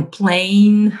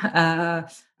complain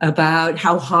about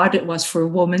how hard it was for a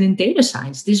woman in data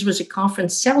science. This was a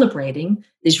conference celebrating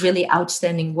this really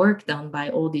outstanding work done by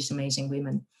all these amazing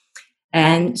women.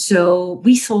 And so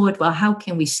we thought, well, how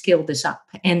can we scale this up?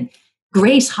 And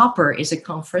Grace Hopper is a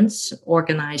conference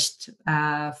organized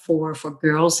for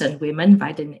girls and women,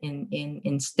 right,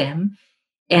 in STEM.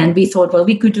 And we thought, well,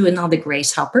 we could do another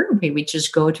Grace Hopper. We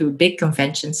just go to a big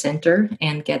convention center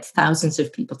and get thousands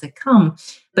of people to come.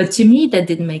 But to me, that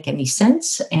didn't make any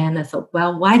sense. And I thought,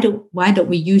 well, why don't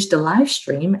we use the live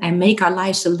stream and make our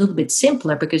lives a little bit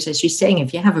simpler? Because as you're saying,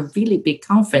 if you have a really big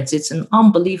conference, it's an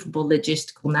unbelievable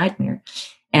logistical nightmare.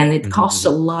 And it costs a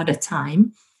lot of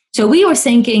time. So we were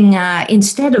thinking,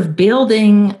 instead of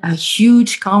building a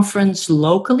huge conference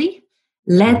locally,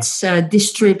 let's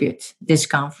distribute this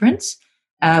conference.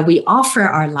 We offer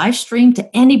our live stream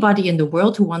to anybody in the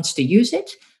world who wants to use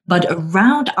it. But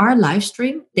around our live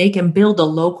stream, they can build a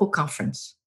local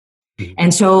conference. Mm-hmm.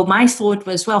 And so my thought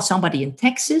was, well, somebody in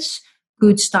Texas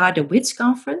could start a WITS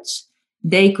conference.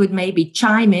 They could maybe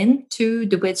chime in to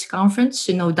the WITS conference,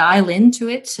 dial into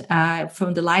it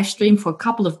from the live stream for a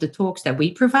couple of the talks that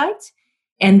we provide.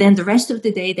 And then the rest of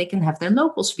the day, they can have their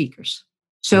local speakers.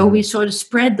 So we sort of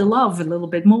spread the love a little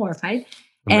bit more, right?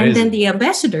 Amazing. And then the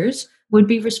ambassadors would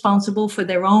be responsible for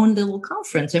their own little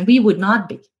conference, and we would not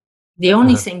be. The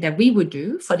only thing that we would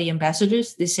do for the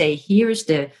ambassadors is say, here's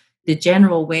the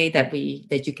general way that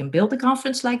you can build a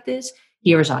conference like this.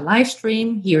 Here's our live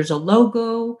stream. Here's a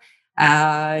logo.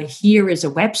 Here is a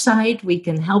website. We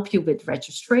can help you with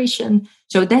registration.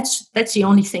 So that's the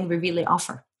only thing we really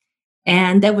offer.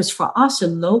 And that was for us a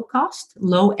low cost,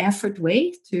 low effort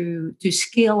way to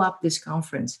scale up this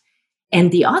conference. And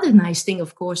the other nice thing,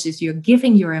 of course, is you're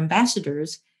giving your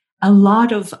ambassadors a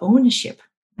lot of ownership,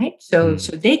 right? So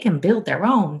they can build their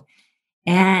own.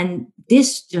 And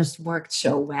this just worked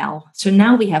so well. So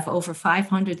now we have over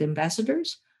 500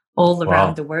 ambassadors all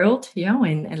around the world,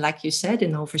 and like you said,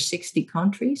 in over 60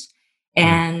 countries.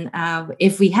 And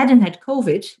if we hadn't had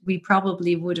COVID, we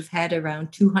probably would have had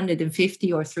around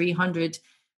 250 or 300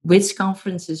 WITS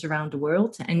conferences around the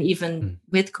world. And even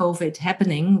with COVID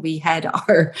happening, we had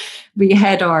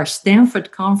our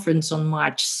Stanford conference on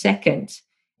March 2nd.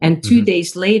 And 2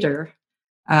 days later,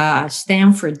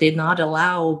 Stanford did not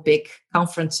allow big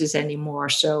conferences anymore.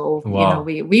 So,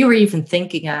 we were even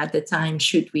thinking at the time,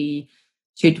 should we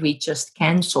just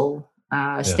cancel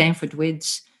Stanford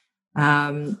WITS?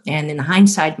 And in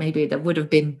hindsight, maybe that would have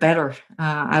been better.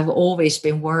 I've always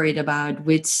been worried about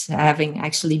WITS having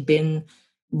actually been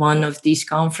one of these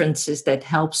conferences that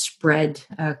helped spread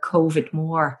COVID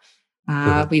more.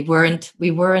 We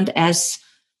weren't as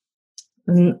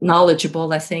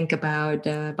knowledgeable, I think, about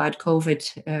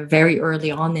COVID very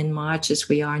early on in March as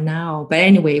we are now. But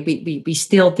anyway, we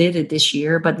still did it this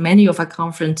year. But many of our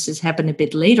conferences happen a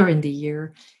bit later in the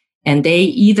year. And they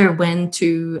either went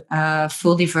to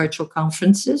fully virtual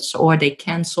conferences or they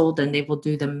canceled and they will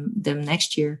do them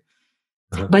next year.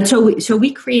 But so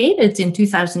we created in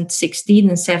 2016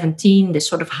 and 17 this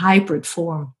sort of hybrid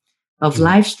form of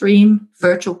live stream,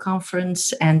 virtual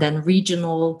conference, and then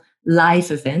regional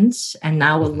live events. And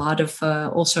now a lot of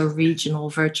also regional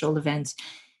virtual events.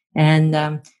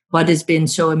 And what has been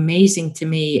so amazing to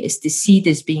me is to see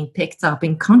this being picked up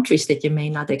in countries that you may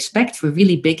not expect. We're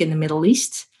really big in the Middle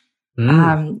East.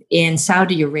 In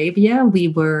Saudi Arabia, we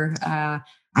were,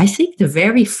 I think, the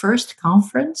very first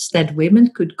conference that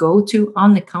women could go to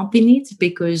unaccompanied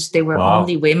because there were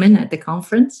only women at the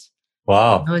conference.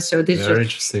 Wow. So this very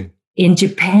interesting. In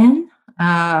Japan,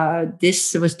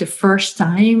 this was the first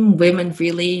time women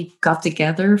really got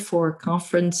together for a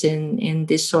conference in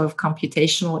this sort of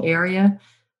computational area.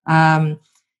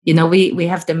 We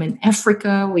have them in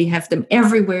Africa, we have them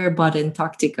everywhere but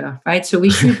Antarctica, right? So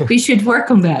we should work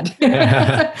on that.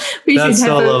 That's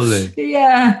so lovely.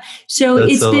 Yeah. So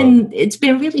it's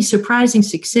been really surprising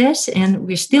success, and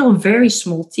we're still a very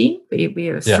small team. We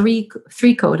have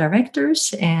three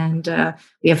co-directors, and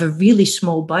we have a really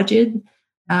small budget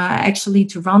actually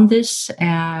to run this.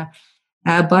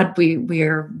 But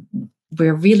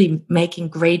we're really making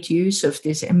great use of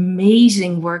this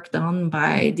amazing work done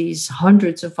by these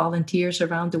hundreds of volunteers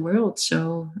around the world.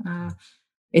 So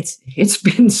it's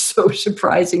been so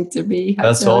surprising to me.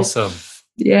 That's awesome.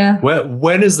 Yeah.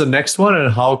 When is the next one,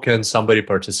 and how can somebody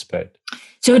participate?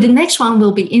 So the next one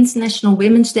will be International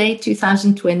Women's Day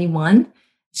 2021.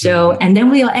 So, and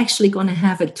then we are actually going to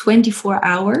have a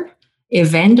 24-hour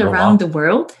event around the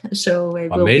world. So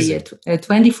it will be a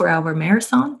 24-hour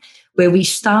marathon, where we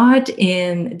start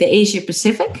in the Asia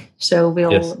Pacific. So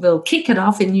we'll kick it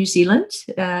off in New Zealand,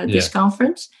 this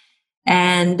conference.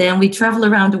 And then we travel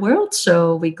around the world.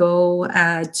 So we go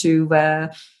so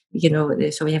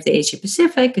we have the Asia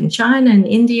Pacific and China and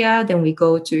India. Then we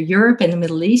go to Europe and the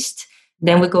Middle East.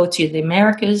 Then we go to the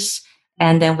Americas.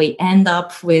 And then we end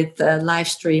up with live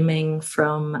streaming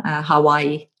from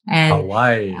Hawaii. And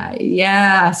Hawaii.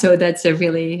 So that's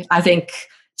I think,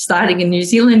 starting in New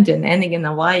Zealand and ending in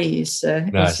Hawaii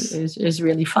is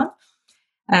really fun.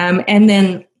 And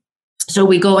then, so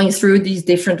we're going through these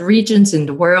different regions in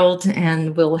the world,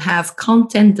 and we'll have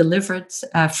content delivered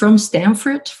from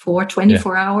Stanford for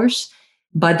 24 hours.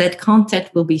 But that content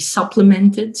will be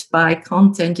supplemented by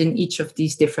content in each of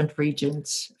these different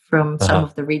regions from some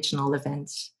of the regional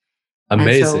events.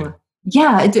 Amazing.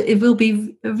 It will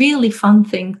be a really fun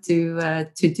thing to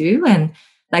do. And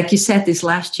like you said, this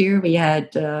last year, we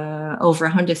had over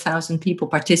 100,000 people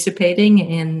participating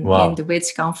in the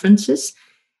WITS conferences.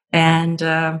 And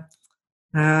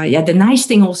the nice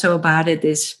thing also about it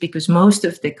is because most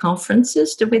of the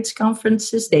conferences, the WITS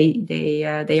conferences,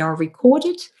 they are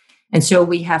recorded. And so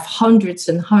we have hundreds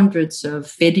and hundreds of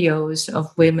videos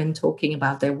of women talking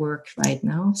about their work right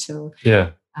now. So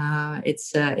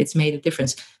it's made a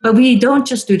difference. But we don't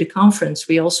just do the conference.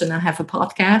 We also now have a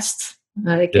podcast.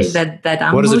 That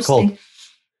I'm what is hosting.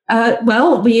 It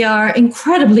called? We are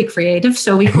incredibly creative,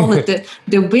 so we call it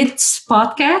the WITS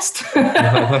podcast.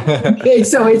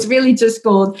 So it's really just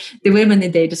called the Women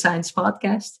in Data Science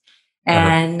podcast.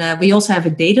 And we also have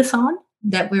a datathon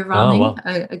that we're running,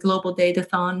 a global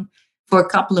datathon for a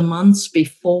couple of months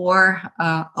before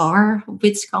our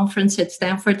WITS conference at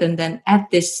Stanford. And then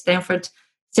at this Stanford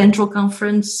Central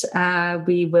Conference,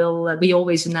 we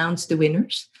always announce the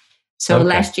winners. So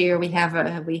last year we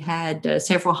had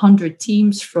several hundred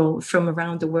teams from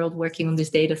around the world working on this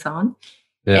datathon,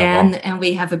 and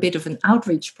we have a bit of an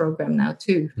outreach program now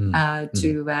too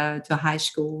to high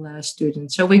school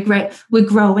students. So we're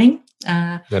growing.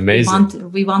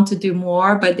 Amazing. We want to do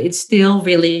more, but it's still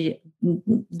really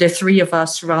the three of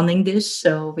us running this.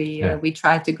 So we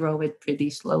try to grow it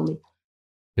pretty slowly.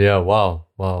 Yeah,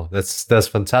 wow, that's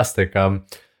fantastic.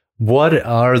 What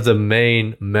are the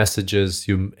main messages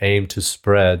you aim to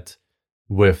spread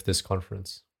with this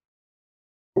conference?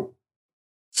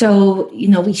 So,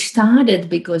 we started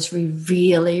because we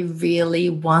really, really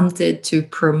wanted to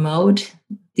promote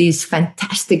these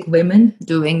fantastic women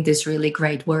doing this really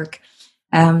great work.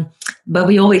 Um, but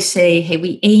we always say, hey,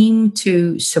 we aim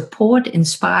to support,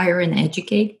 inspire, and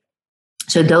educate.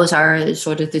 So those are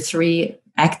sort of the three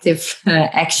active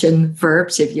action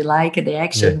verbs, if you like, the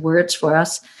action words for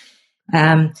us.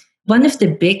 One of the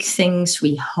big things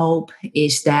we hope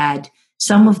is that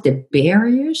some of the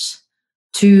barriers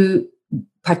to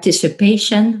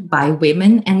participation by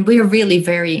women, and we're really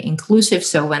very inclusive.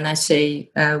 So when I say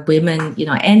women,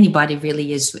 anybody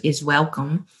really is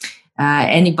welcome.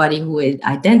 Anybody who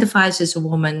identifies as a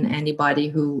woman,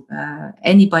 anybody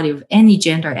of any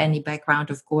gender, any background,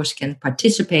 of course, can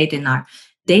participate in our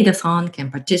datathon,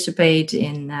 can participate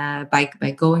in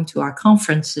by going to our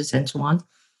conferences and so on.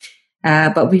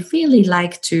 But we really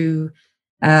like to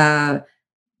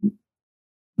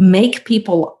make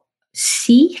people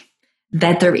see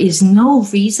that there is no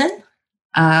reason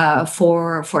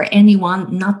for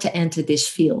anyone not to enter this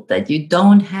field, that you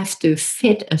don't have to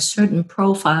fit a certain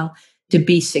profile to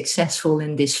be successful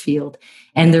in this field.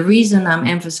 And the reason I'm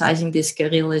emphasizing this,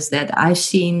 Kirill, is that I've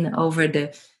seen over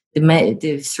the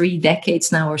 3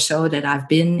 decades now or so that I've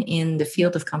been in the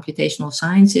field of computational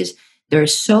sciences, there are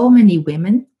so many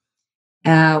women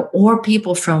or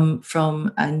people from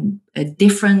a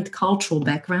different cultural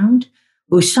background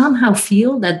who somehow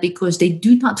feel that because they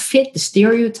do not fit the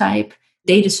stereotype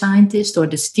data scientist or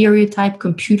the stereotype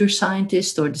computer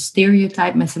scientist or the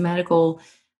stereotype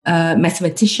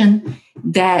mathematician,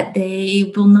 that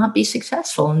they will not be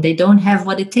successful and they don't have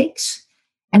what it takes.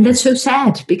 And that's so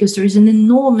sad because there is an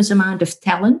enormous amount of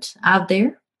talent out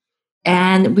there.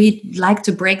 And we'd like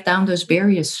to break down those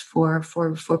barriers for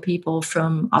people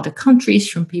from other countries,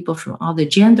 from people from other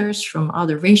genders, from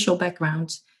other racial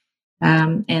backgrounds.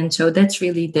 And so that's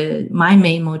really my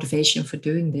main motivation for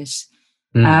doing this.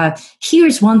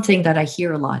 Here's one thing that I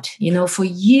hear a lot, for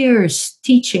years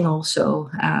teaching also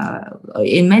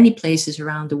in many places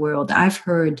around the world, I've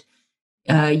heard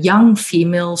young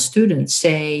female students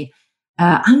say,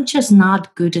 I'm just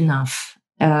not good enough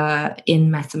in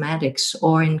mathematics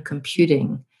or in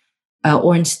computing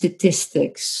or in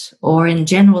statistics or in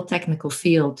general technical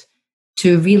field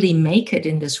to really make it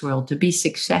in this world, to be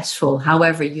successful,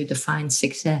 however you define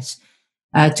success,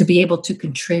 to be able to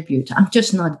contribute. I'm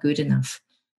just not good enough.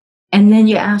 And then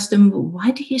you ask them,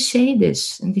 why do you say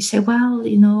this? And they say, well,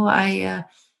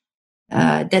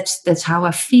 that's how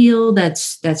I feel.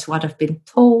 That's what I've been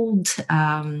told.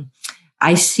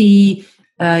 I see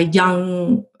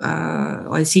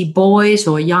I see boys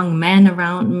or young men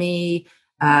around me,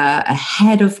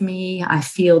 ahead of me. I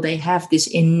feel they have this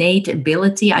innate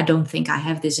ability. I don't think I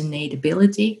have this innate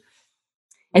ability.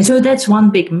 And so that's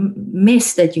one big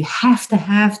myth, that you have to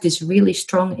have this really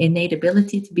strong innate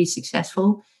ability to be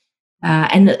successful.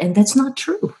 And that's not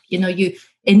true.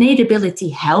 Innate ability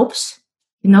helps.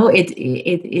 It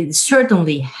is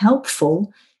certainly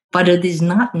helpful, but it is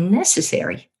not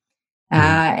necessary.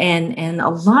 And a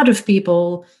lot of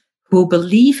people who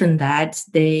believe in that,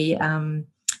 they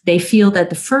feel that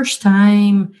the first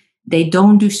time they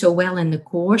don't do so well in the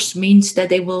course means that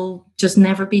they will just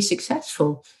never be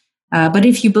successful. But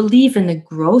if you believe in a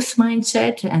growth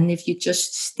mindset, and if you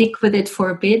just stick with it for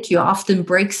a bit, you often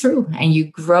break through and you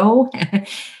grow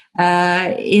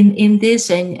in this,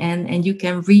 and you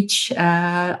can reach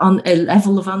on a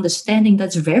level of understanding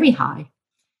that's very high.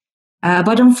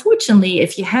 But unfortunately,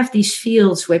 if you have these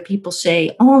fields where people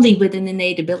say only with an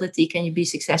innate ability can you be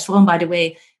successful, and by the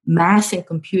way, math and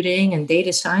computing and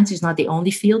data science is not the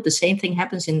only field. The same thing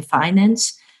happens in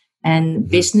finance and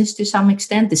business to some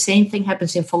extent. The same thing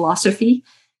happens in philosophy.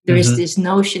 There is this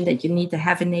notion that you need to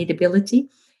have innate ability.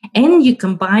 And you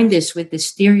combine this with the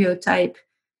stereotype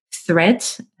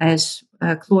threat, as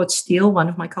Claude Steele, one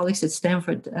of my colleagues at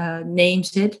Stanford,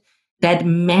 names it, that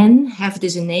men have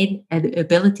this innate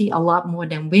ability a lot more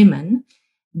than women,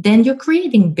 then you're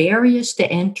creating barriers to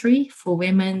entry for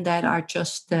women that are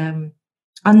just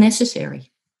unnecessary.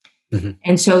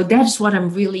 And so that's what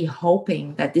I'm really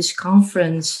hoping, that this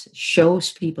conference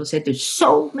shows people, that there's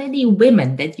so many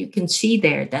women that you can see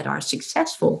there that are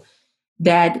successful,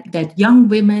 that young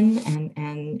women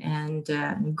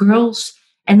and girls,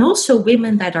 and also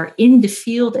women that are in the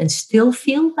field and still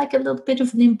feel like a little bit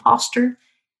of an imposter,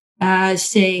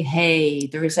 say, hey,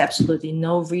 there is absolutely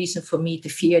no reason for me to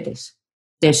fear this.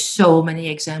 There's so many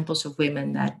examples of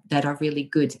women that are really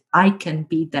good. I can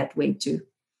be that way too.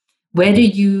 whether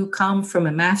you come from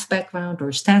a math background or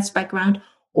a stats background,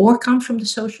 or come from the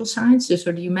social sciences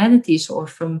or the humanities, or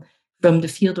from the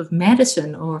field of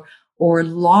medicine or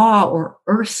law or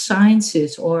earth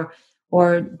sciences or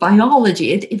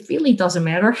biology. It really doesn't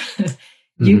matter.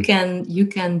 You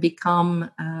can become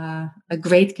a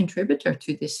great contributor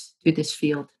to this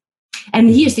field. And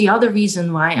here's the other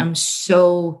reason why I'm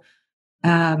so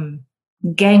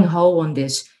gang-ho on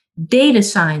this. Data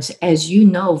science, as you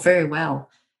know very well,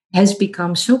 has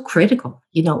become so critical.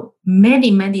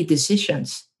 Many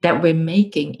decisions that we're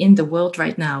making in the world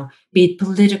right now, be it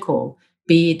political,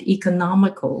 be it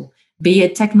economical, be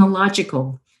it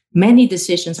technological, many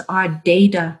decisions are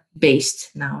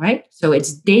data-based now, right? So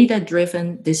it's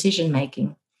data-driven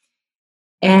decision-making.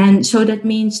 And so that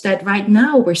means that right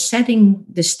now we're setting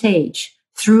the stage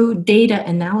through data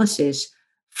analysis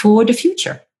for the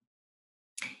future.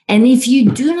 And if you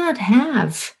do not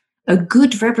have a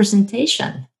good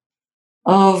representation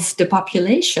of the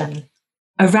population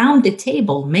around the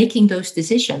table, making those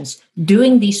decisions,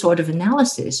 doing these sort of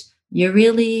analysis, you're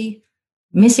really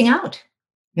missing out.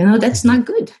 That's not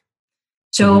good.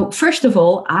 So first of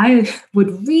all, I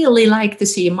would really like to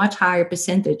see a much higher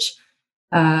percentage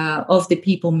of the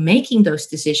people making those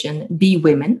decisions be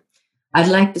women. I'd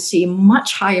like to see a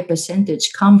much higher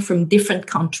percentage come from different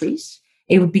countries.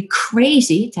 It would be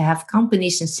crazy to have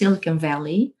companies in Silicon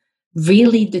Valley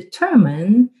really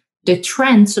determine the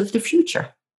trends of the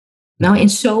future. Now, in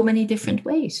so many different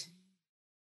ways.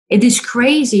 It is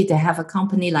crazy to have a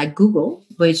company like Google,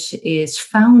 which is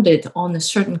founded on a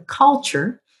certain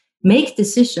culture, make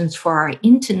decisions for our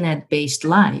internet-based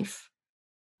life,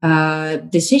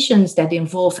 decisions that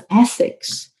involve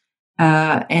ethics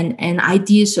and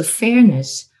ideas of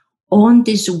fairness on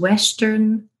this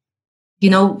Western,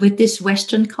 with this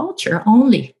Western culture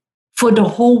only for the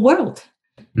whole world.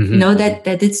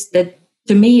 That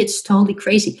to me, it's totally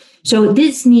crazy. So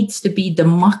this needs to be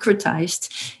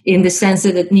democratized in the sense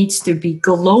that it needs to be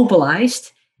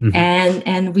globalized.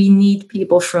 And we need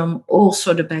people from all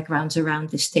sort of backgrounds around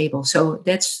this table. So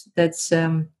that's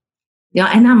and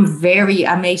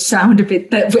I may sound a bit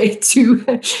that way too,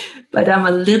 but I'm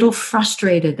a little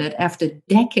frustrated that after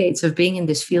decades of being in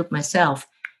this field myself,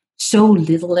 so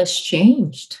little has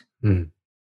changed.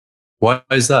 Why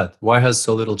is that? Why has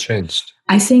so little changed?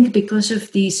 I think because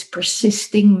of these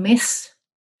persisting myths.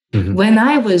 When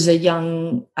I was a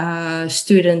young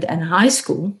student in high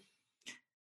school,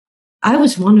 I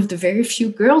was one of the very few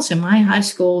girls in my high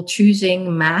school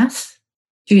choosing math,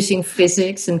 choosing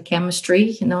physics and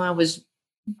chemistry. I was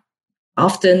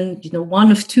often,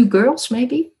 one of two girls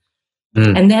maybe.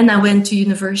 And then I went to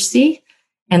university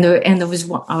and there was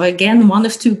again one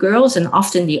of two girls and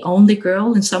often the only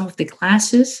girl in some of the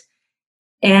classes.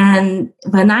 And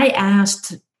when I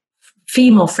asked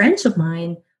female friends of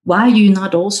mine, why are you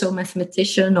not also a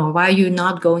mathematician or why are you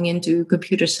not going into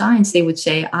computer science? They would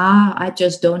say, I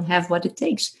just don't have what it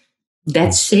takes.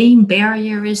 That same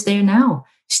barrier is there now.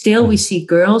 Still, we see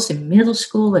girls in middle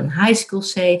school and high school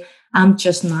say, I'm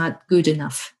just not good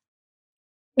enough.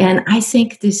 And I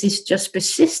think this is just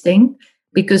persisting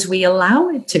because we allow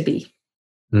it to be.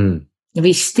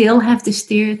 We still have the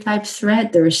stereotype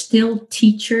thread. There are still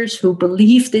teachers who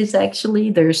believe this,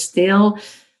 actually. There's still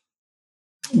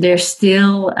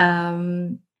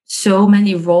so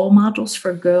many role models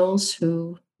for girls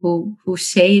who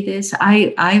say this.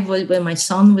 I was, when my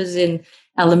son was in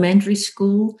elementary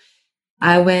school,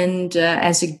 I went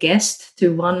as a guest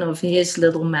to one of his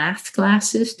little math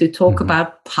classes to talk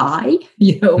about pi,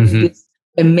 this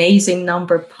amazing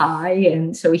number pi.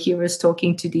 And so he was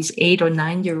talking to these 8 or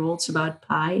 9-year-olds about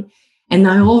pi. And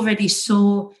I already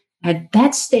saw at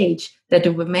that stage that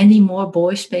there were many more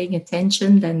boys paying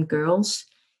attention than girls.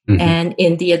 And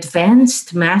in the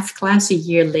advanced math class a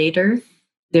year later,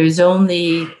 there's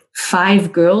only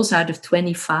 5 girls out of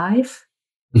 25.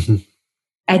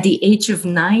 At the age of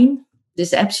 9,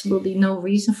 there's absolutely no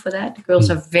reason for that. Girls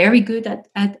are very good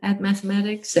at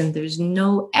mathematics, and there's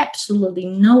absolutely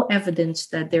no evidence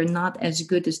that they're not as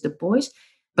good as the boys.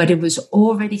 But it was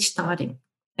already starting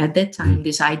at that time,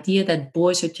 this idea that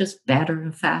boys are just better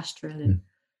and faster. And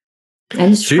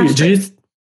it's frustrating.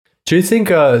 Do you think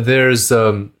there's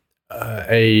a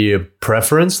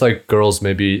preference, like girls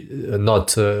maybe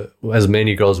not as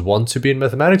many girls want to be in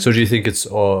mathematics, or do you think it's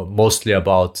mostly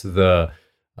about the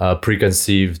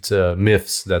preconceived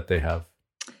myths that they have?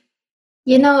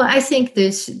 I think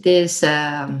this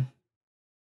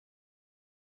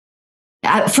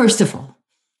first of all,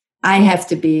 I have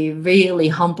to be really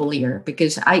humble here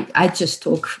because I just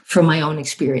talk from my own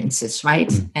experiences,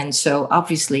 right? And so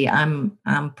obviously I'm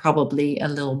probably a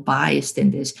little biased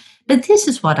in this, but this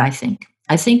is what I think.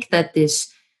 I think that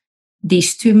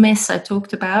these two myths I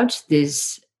talked about,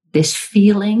 this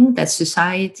feeling that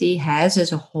society has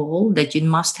as a whole, that you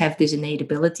must have this innate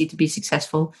ability to be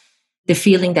successful, the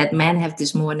feeling that men have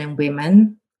this more than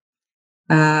women,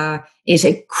 is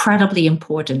incredibly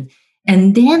important.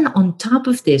 And then on top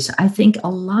of this, I think a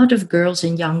lot of girls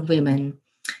and young women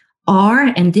are,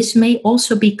 and this may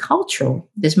also be cultural,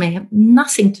 this may have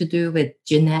nothing to do with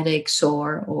genetics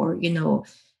or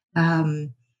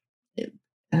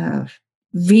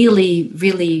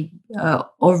really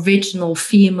original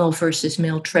female versus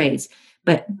male traits.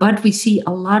 But we see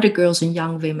a lot of girls and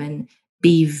young women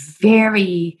be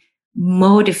very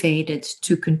motivated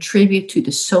to contribute to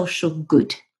the social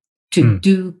good, to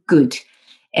do good.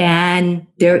 And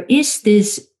there is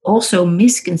this also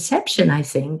misconception, I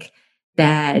think,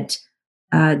 that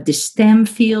the STEM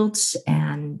fields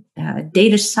and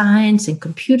data science and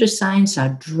computer science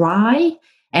are dry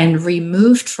and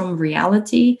removed from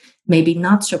reality, maybe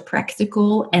not so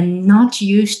practical and not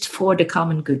used for the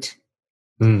common good,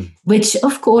 which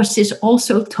of course is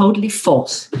also totally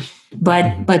false.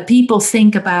 But people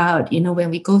think about, when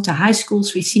we go to high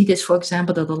schools, we see this, for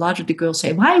example, that a lot of the girls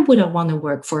say, why would I want to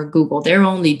work for Google? They're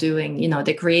only doing,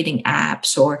 they're creating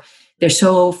apps, or they're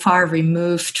so far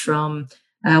removed from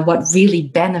what really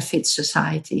benefits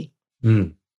society.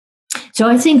 So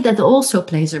I think that also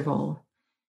plays a role.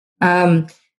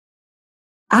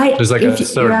 There's like a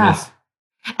thirdness.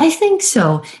 I think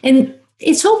so. And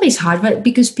it's always hard, right?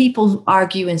 Because people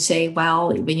argue and say,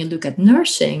 well, when you look at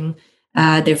nursing,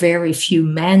 there are very few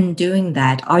men doing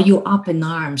that. Are you up in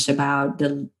arms about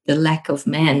the lack of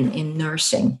men in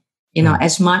nursing?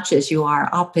 As much as you are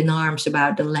up in arms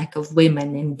about the lack of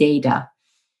women in data.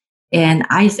 And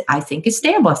I think it's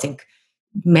terrible. I think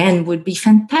men would be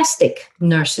fantastic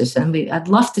nurses, and I'd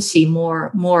love to see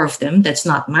more of them. That's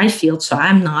not my field, so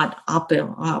I'm not up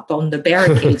on the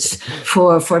barricades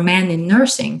for men in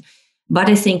nursing. But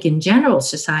I think in general,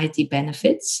 society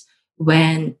benefits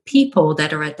when people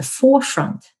that are at the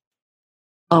forefront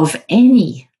of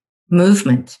any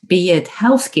movement, be it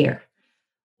healthcare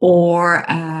or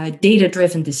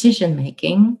data-driven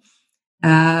decision-making,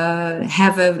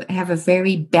 have a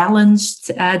very balanced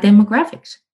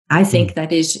demographics. I think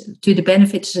that is to the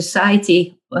benefit of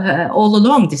society all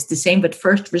along. It's the same with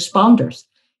first responders.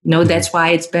 That's why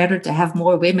it's better to have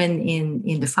more women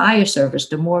in the fire service,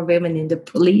 the more women in the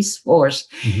police force,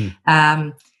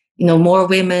 more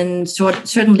women,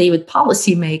 certainly with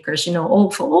policymakers,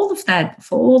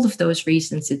 for all of those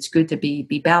reasons, it's good to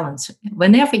be balanced.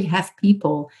 Whenever you have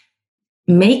people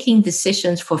making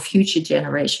decisions for future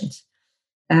generations.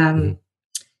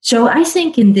 So I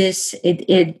think in this,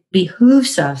 it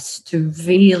behooves us to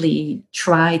really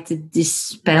try to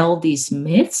dispel these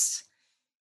myths.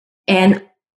 And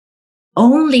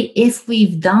only if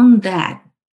we've done that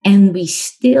and we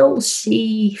still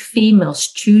see females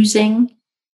choosing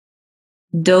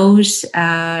those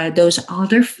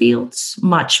other fields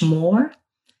much more,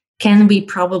 can we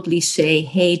probably say,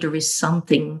 hey, there is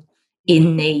something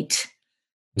innate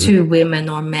to women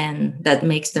or men that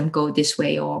makes them go this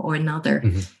way or another.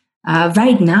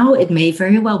 Right now, it may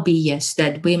very well be, yes,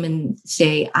 that women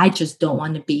say, I just don't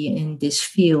want to be in this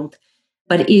field.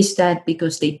 But is that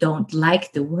because they don't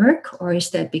like the work, or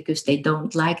is that because they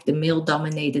don't like the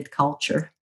male-dominated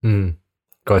culture?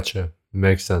 Gotcha.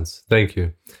 Makes sense. Thank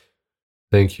you.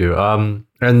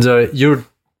 And you're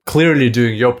clearly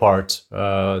doing your part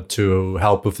to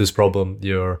help with this problem.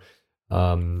 You're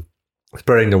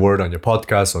spreading the word on your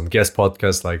podcast, on guest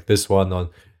podcasts like this one, on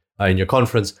in your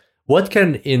conference. What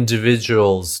can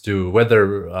individuals do,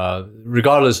 whether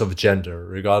regardless of gender,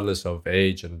 regardless of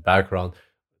age and background,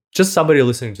 just somebody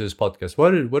listening to this podcast,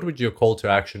 what would your call to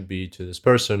action be to this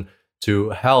person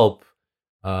to help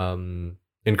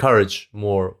encourage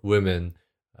more women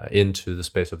into the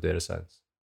space of data science?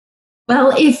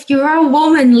 Well, if you're a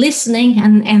woman listening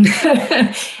and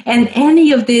and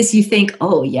any of this, you think,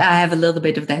 oh, yeah, I have a little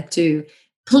bit of that too,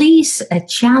 please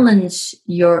challenge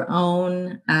your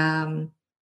own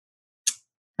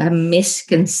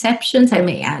misconceptions. I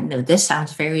mean, I know this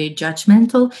sounds very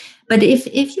judgmental, but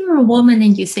if you're a woman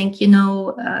and you think, you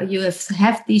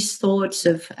have these thoughts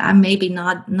of, I maybe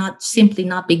not simply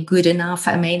not be good enough,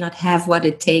 I may not have what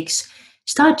it takes,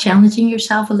 start challenging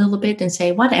yourself a little bit and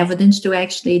say, what evidence do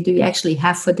you actually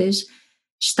have for this?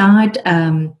 Start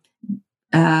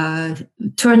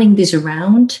turning this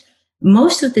around.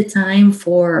 Most of the time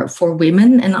for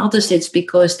women and others, it's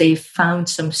because they've found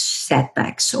some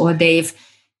setbacks, or they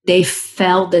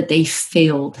felt that they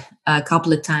failed a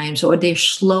couple of times, or they're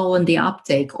slow on the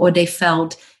uptake, or they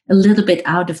felt a little bit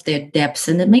out of their depths,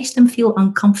 and it makes them feel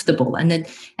uncomfortable, and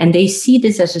they see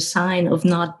this as a sign of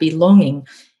not belonging.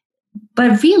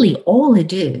 But really, all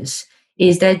it is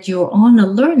that you're on a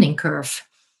learning curve.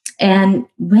 And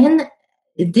when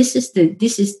this is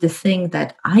the thing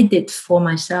that I did for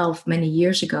myself many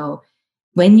years ago,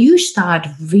 when you start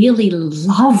really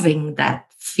loving that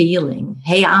feeling,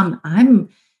 hey, I'm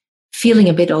feeling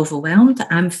a bit overwhelmed.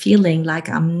 I'm feeling like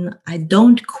I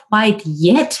don't quite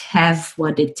yet have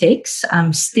what it takes.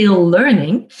 I'm still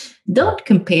learning. Don't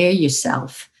compare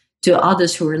yourself to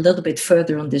others who are a little bit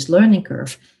further on this learning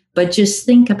curve, but just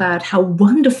think about how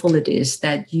wonderful it is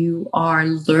that you are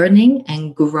learning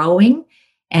and growing,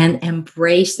 and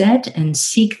embrace that and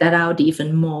seek that out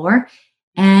even more,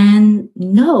 and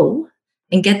know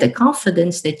and get the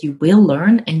confidence that you will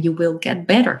learn and you will get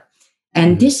better.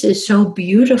 And this is so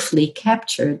beautifully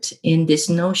captured in this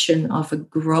notion of a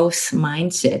growth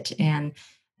mindset. And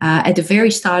at the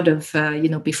very start of,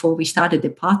 before we started the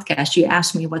podcast, you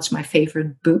asked me what's my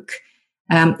favorite book.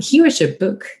 Here's a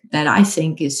book that I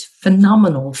think is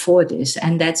phenomenal for this.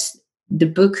 And that's the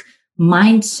book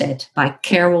Mindset by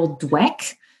Carol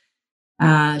Dweck.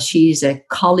 She's a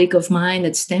colleague of mine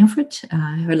at Stanford.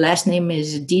 Her last name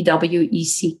is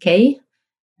Dweck.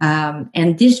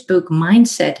 And this book,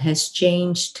 Mindset, has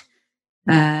changed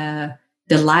the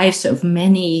lives of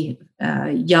many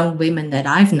young women that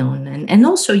I've known, and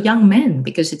also young men,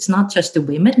 because it's not just the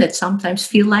women that sometimes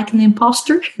feel like an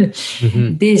imposter.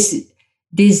 Mm-hmm.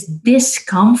 This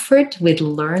discomfort with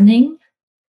learning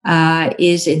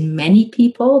is in many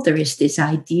people. There is this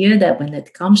idea that when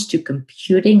it comes to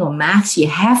computing or maths, you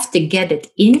have to get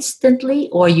it instantly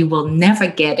or you will never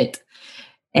get it.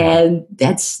 And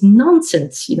that's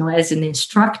nonsense. As an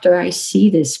instructor, I see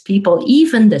this people,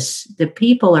 even the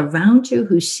people around you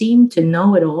who seem to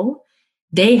know it all,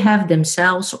 they have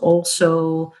themselves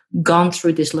also gone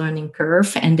through this learning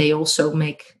curve, and they also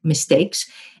make mistakes.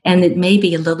 And it may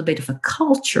be a little bit of a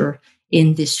culture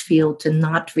in this field to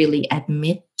not really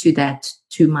admit to that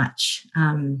too much.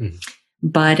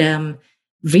 But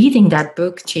reading that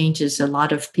book changes a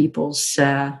lot of people's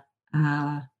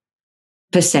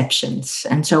perceptions.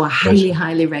 And so I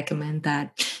highly recommend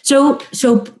that. So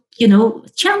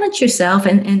challenge yourself,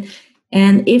 and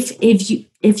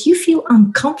if you feel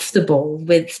uncomfortable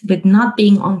with not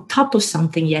being on top of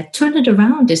something yet, turn it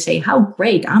around to say, how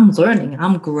great, I'm learning,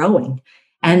 I'm growing.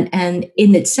 And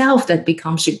in itself, that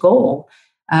becomes a goal.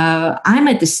 I'm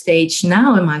at the stage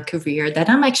now in my career that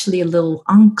I'm actually a little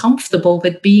uncomfortable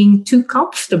with being too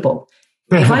comfortable.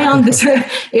 If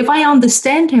I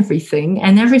understand everything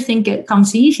and everything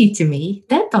comes easy to me,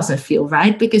 that doesn't feel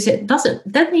right, because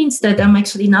that means that I'm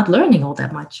actually not learning all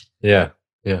that much. Yeah.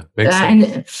 Makes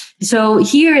sense. And so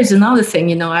here is another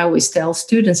thing, I always tell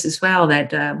students as well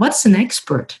that what's an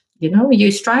expert?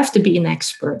 You strive to be an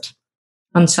expert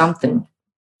on something.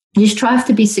 You strive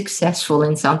to be successful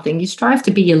in something. You strive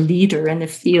to be a leader in a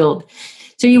field.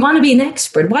 So you want to be an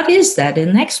expert. What is that?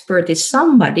 An expert is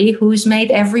somebody who's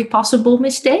made every possible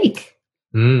mistake.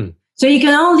 So you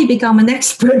can only become an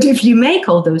expert if you make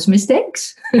all those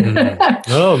mistakes.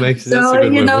 Oh, makes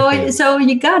sense. So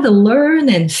you got to learn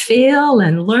and fail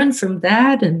and learn from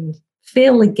that and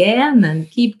fail again and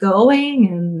keep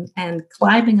going and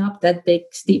climbing up that big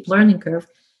steep learning curve.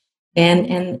 And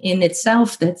in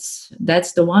itself, that's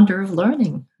the wonder of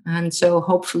learning. And so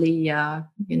hopefully,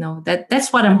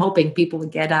 that's what I'm hoping people will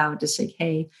get out, to say,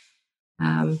 hey,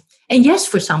 and yes,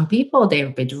 for some people, they're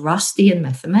a bit rusty in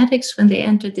mathematics when they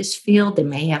enter this field. They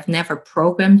may have never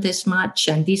programmed this much.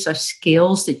 And these are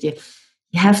skills that you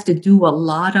have to do a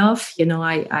lot of.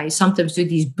 I sometimes do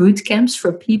these boot camps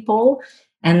for people,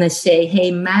 and they say,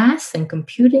 hey, math and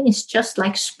computing is just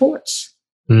like sports,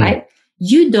 right?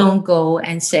 You don't go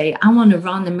and say, I want to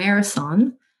run a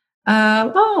marathon.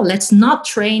 Let's not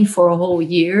train for a whole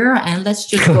year and let's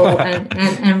just go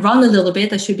and run a little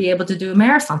bit. I should be able to do a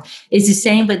marathon. It's the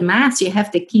same with maths. You have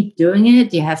to keep doing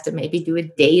it. You have to maybe do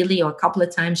it daily or a couple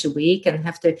of times a week, and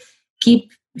have to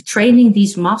keep training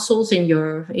these muscles in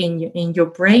your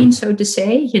brain, so to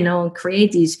say, and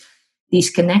create these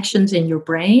connections in your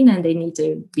brain, and they need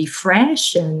to be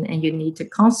fresh, and you need to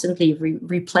constantly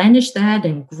replenish that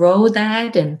and grow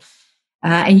that, and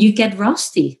you get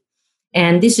rusty.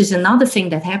 And this is another thing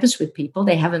that happens with people.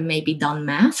 They haven't maybe done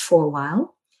math for a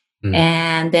while,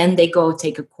 and then they go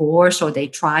take a course, or they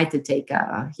try to take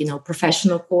a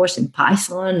professional course in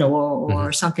Python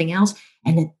or something else,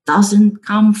 and it doesn't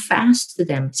come fast to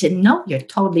them. Say, no, you're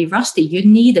totally rusty. You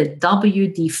need a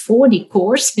WD-40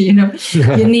 course.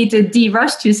 You need to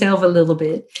de-rust yourself a little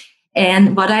bit.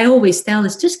 And what I always tell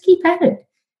is just keep at it.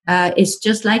 It's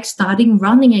just like starting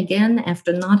running again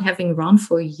after not having run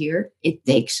for a year. It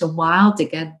takes a while to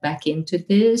get back into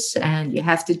this, and you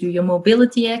have to do your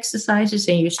mobility exercises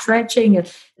and your stretching.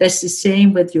 And that's the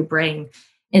same with your brain.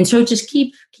 And so just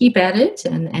keep at it,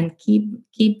 and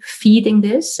keep feeding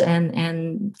this,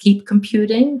 and keep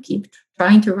computing, keep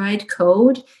trying to write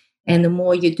code. And the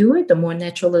more you do it, the more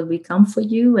natural it will become for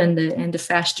you, and the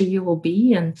faster you will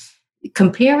be. And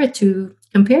compare it to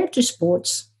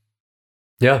sports.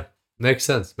 Yeah, makes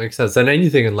sense. And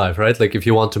anything in life, right? Like if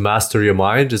you want to master your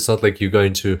mind, it's not like you're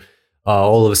going to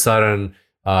all of a sudden,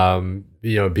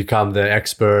 become the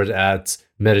expert at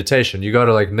meditation. You got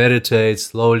to like meditate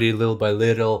slowly, little by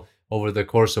little, over the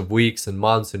course of weeks and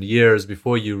months and years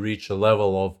before you reach a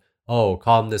level of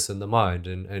calmness in the mind,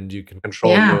 and you can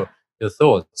control your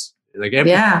thoughts. Like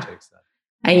everything takes that.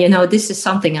 And this is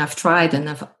something I've tried, and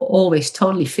I've always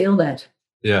totally failed at.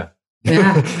 Yeah.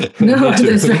 Yeah, no,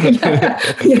 that's right.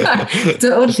 Yeah,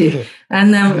 totally.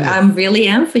 And I'm really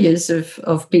envious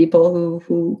of people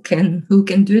who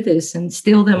can do this and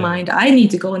still their mind. I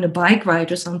need to go on a bike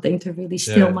ride or something to really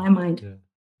still my mind.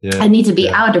 Yeah. I need to be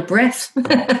out of breath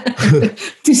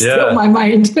to still my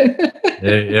mind.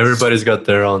 Everybody's got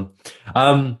their own.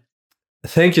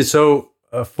 Thank you. So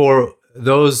for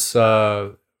those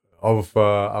of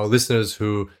our listeners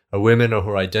who are women or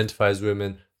who identify as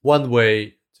women, one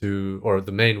way or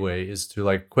the main way is to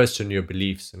like question your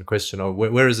beliefs and question,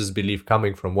 where is this belief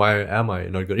coming from? Why am I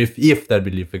not good? If that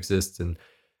belief exists in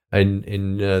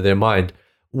their mind,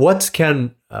 what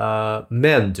can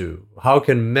men do? How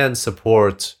can men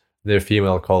support their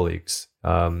female colleagues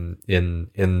and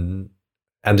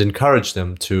encourage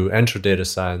them to enter data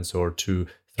science or to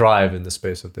thrive in the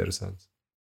space of data science?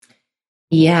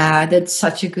 Yeah, that's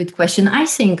such a good question. I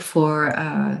think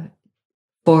for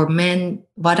men,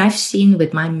 what I've seen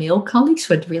with my male colleagues,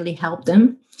 what really helped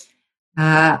them,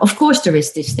 of course, there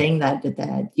is this thing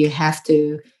that you have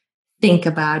to think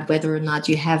about whether or not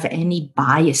you have any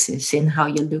biases in how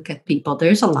you look at people.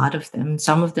 There's a lot of them.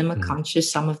 Some of them are conscious,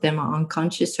 some of them are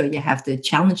unconscious. So you have to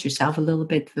challenge yourself a little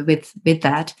bit with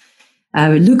that.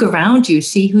 Look around you,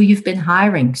 see who you've been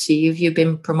hiring, see if you've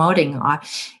been promoting.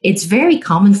 It's very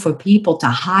common for people to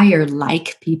hire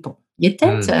like people. You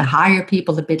tend to hire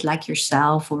people a bit like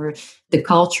yourself or the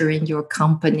culture in your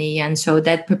company. And so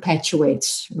that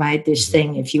perpetuates, right, this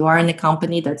thing. If you are in a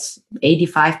company that's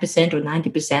 85% or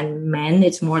 90% men,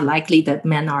 it's more likely that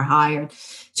men are hired.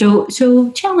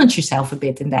 So challenge yourself a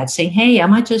bit in that, saying, hey,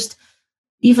 am I just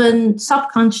even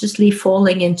subconsciously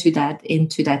falling into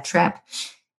that trap?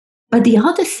 But the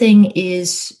other thing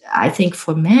is, I think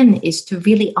for men, is to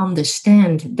really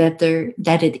understand that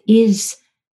it is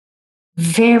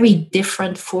very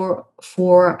different for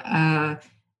a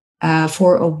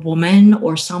woman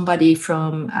or somebody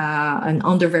from an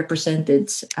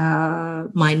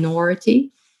underrepresented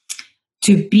minority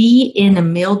to be in a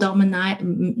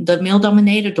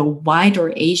male-dominated or white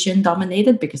or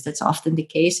Asian-dominated, because that's often the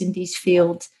case in these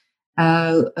fields,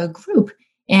 a group.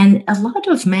 And a lot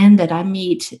of men that I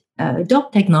meet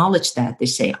don't acknowledge that. They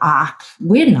say,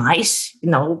 we're nice,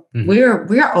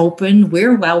 we're open,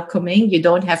 we're welcoming. You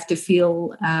don't have to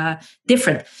feel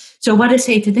different. So what I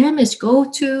say to them is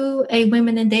go to a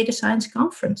Women in Data Science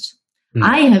conference.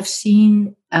 I have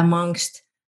seen amongst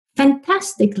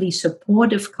fantastically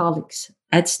supportive colleagues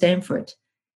at Stanford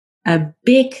a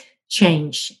big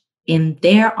change in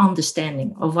their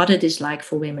understanding of what it is like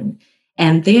for women.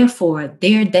 And therefore,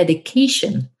 their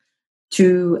dedication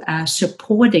to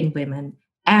supporting women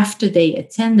after they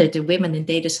attended the Women in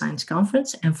Data Science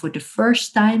conference. And for the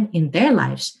first time in their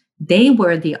lives, they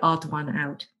were the odd one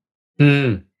out.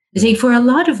 See, for a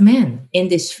lot of men in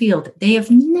this field, they have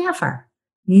never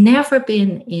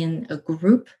been in a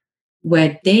group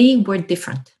where they were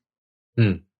different.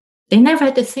 They never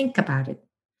had to think about it.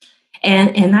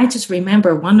 And I just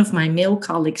remember one of my male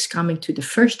colleagues coming to the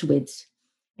first WIDS.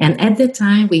 And at the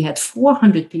time, we had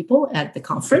 400 people at the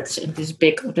conference in this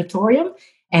big auditorium,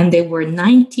 and there were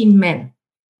 19 men.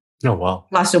 Oh, wow.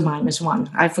 Plus or minus one.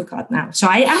 I forgot now. So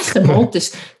I asked them all to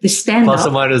stand plus up. Plus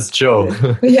or minus Joe.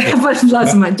 Yeah, plus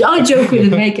or minus. Oh, Joe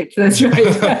couldn't make it. That's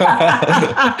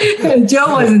right. Joe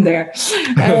wasn't there.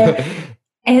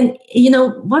 And,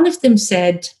 one of them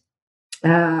said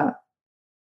that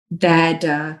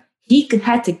he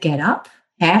had to get up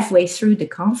halfway through the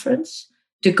conference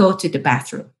to go to the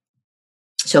bathroom.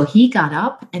 So he got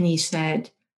up and he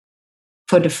said,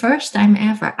 for the first time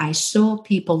ever, I saw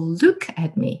people look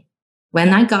at me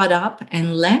when I got up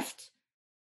and left,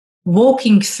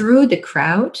 walking through the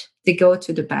crowd to go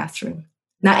to the bathroom.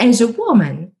 Now, as a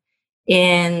woman,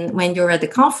 when you're at the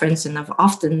conference, and I've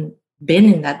often been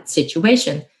in that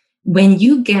situation, when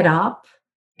you get up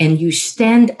and you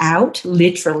stand out,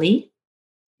 literally,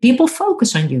 people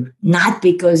focus on you, not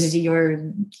because you're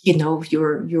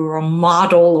a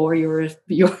model or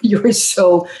you're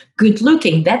so good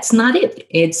looking. That's not it.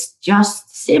 It's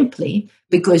just simply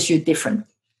because you're different.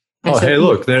 And hey,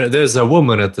 look, there's a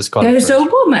woman at this conference. There's a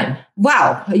woman.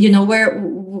 Wow.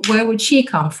 Where would she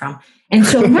come from? And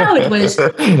so now it was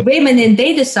women in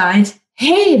data science.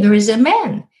 Hey, there is a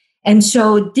man. And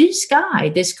so this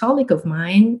colleague of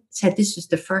mine said this was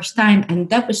the first time. And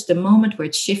that was the moment where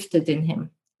it shifted in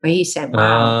him, where he said,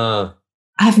 wow,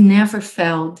 I've never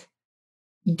felt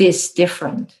this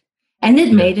different. And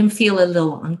it made him feel a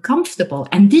little uncomfortable.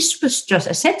 And this was just,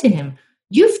 I said to him,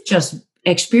 you've just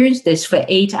experienced this for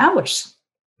 8 hours,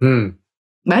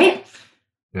 right?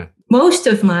 Yeah. Most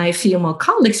of my female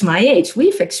colleagues my age,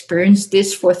 we've experienced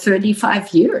this for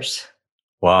 35 years.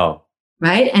 Wow.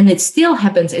 Right. And it still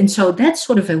happens. And so that's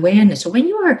sort of awareness. So when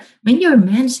you're a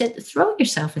man, throw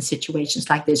yourself in situations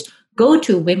like this. Go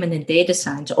to Women in Data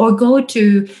Science, or go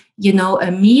to, a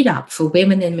meetup for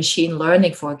women in machine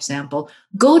learning, for example.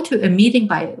 Go to a meeting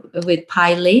with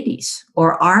Pi Ladies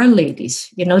or R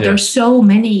Ladies. There's so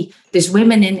many, there's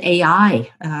Women in AI.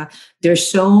 There's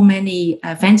so many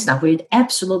events now. We're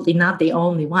absolutely not the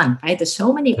only one, right? There's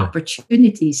so many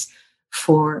opportunities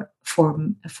for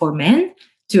men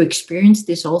to experience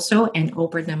this also and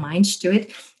open their minds to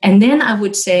it. And then I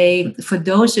would say, for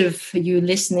those of you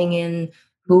listening in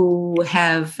who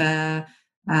have,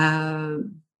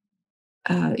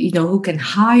 who can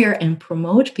hire and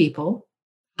promote people,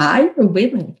 hire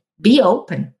women, be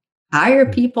open, hire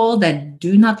people that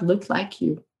do not look like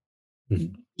you.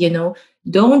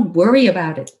 Don't worry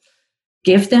about it.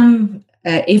 Give them,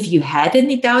 if you had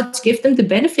any doubts, give them the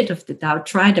benefit of the doubt,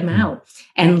 try them out,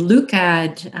 and look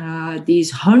at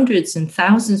these hundreds and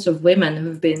thousands of women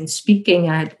who've been speaking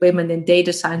at Women in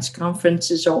Data Science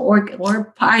conferences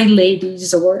or Pi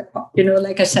Ladies, or,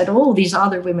 like I said, all these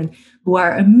other women who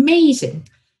are amazing,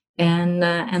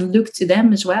 and look to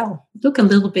them as well. Look a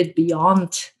little bit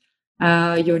beyond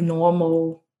your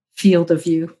normal field of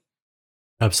view.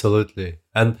 Absolutely.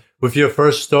 And with your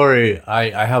first story,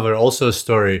 I have also a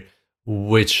story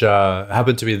which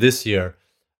happened to me this year.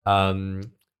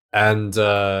 And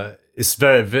it's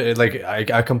very, very, like,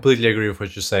 I completely agree with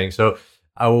what you're saying. So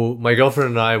my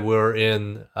girlfriend and I were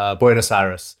in Buenos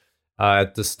Aires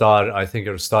at the start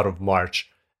of March.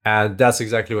 And that's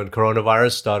exactly when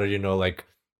coronavirus started,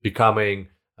 becoming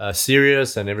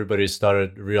serious, and everybody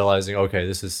started realizing, okay,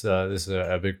 this is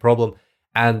a big problem.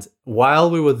 And while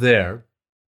we were there,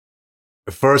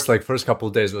 first couple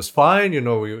of days was fine,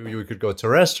 we could go to a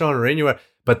restaurant or anywhere,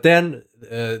 but then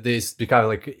this became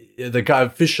the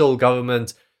official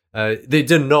government, they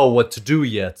didn't know what to do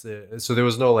yet, so there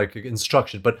was no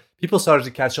instruction, but people started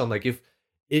to catch on,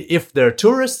 if they're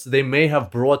tourists, they may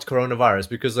have brought coronavirus,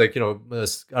 because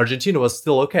Argentina was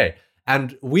still okay,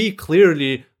 and we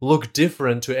clearly look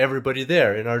different to everybody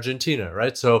there in Argentina,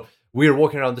 right? So we're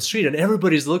walking around the street and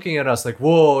everybody's looking at us like,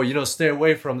 whoa, stay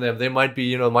away from them. They might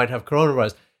be, might have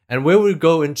coronavirus. And when we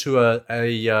go into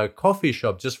a coffee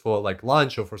shop just for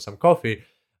lunch or for some coffee,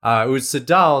 we would sit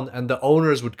down and the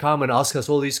owners would come and ask us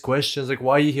all these questions, like,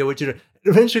 why are you here? What you doing?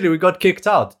 Eventually we got kicked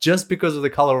out just because of the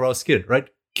color of our skin, right?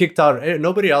 Kicked out.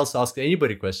 Nobody else asked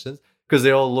anybody questions because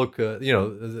they all look,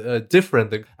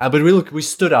 different. But we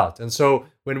stood out. And so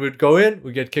when we'd go in,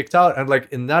 we get kicked out. And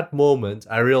in that moment,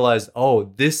 I realized, oh,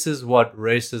 this is what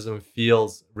racism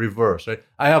feels reversed, right?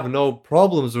 I have no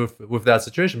problems with that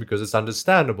situation because it's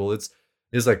understandable. It's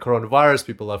like coronavirus,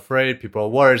 people are afraid, people are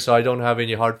worried. So I don't have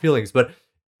any hard feelings. But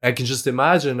I can just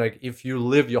imagine, if you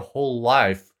live your whole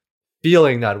life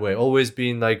feeling that way, always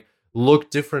being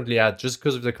looked differently at just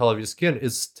because of the color of your skin,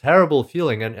 it's a terrible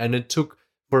feeling. And it took,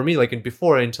 for me,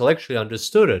 before I intellectually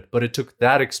understood it, but it took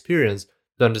that experience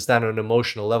to understand on an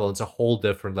emotional level. It's a whole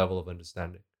different level of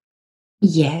understanding.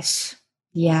 Yes.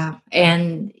 Yeah.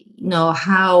 And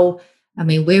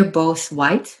we're both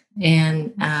white.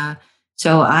 And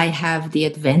so I have the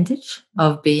advantage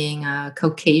of being a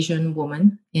Caucasian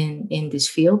woman in this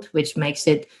field, which makes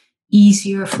it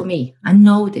easier for me. I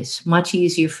know this, much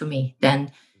easier for me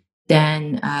than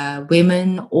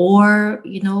women or,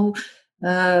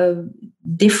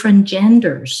 different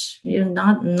genders,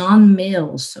 not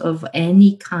non-males of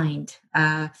any kind,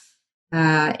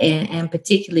 and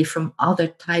particularly from other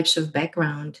types of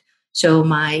background. So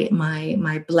my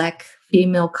Black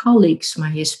female colleagues, my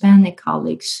Hispanic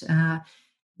colleagues,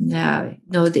 my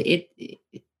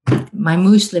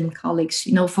Muslim colleagues,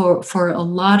 for a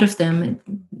lot of them,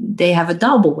 they have a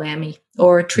double whammy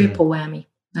or a triple whammy,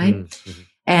 right? Mm-hmm.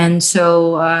 And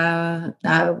so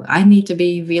I need to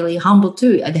be really humble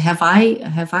too. Have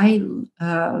I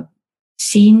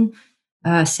seen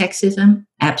sexism?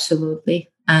 Absolutely.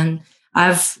 And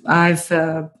I've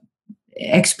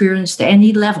experienced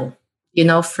any level,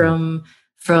 from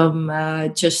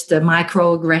just the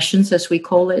microaggressions, as we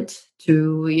call it,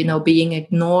 to being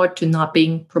ignored, to not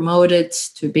being promoted,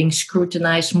 to being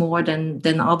scrutinized more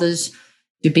than others,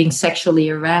 to being sexually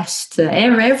harassed.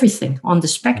 Everything on the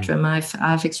spectrum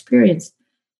I've experienced,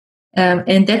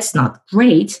 and that's not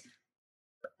great.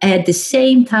 At the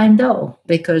same time, though,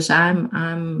 because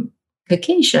I'm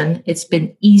Caucasian, it's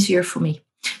been easier for me.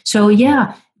 So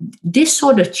yeah, this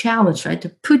sort of challenge, right, to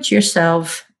put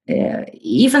yourself,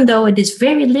 even though it is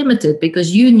very limited,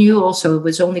 because you knew also it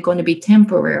was only going to be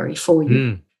temporary for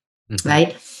you,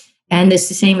 right? And it's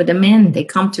the same with the men. They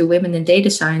come to women in data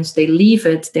science, they leave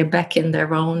it, they're back in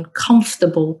their own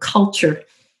comfortable culture.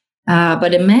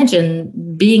 But imagine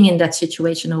being in that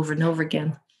situation over and over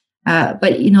again. But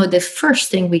the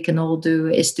first thing we can all do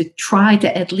is to try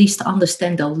to at least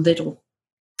understand a little.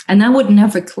 And I would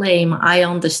never claim I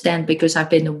understand because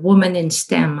I've been a woman in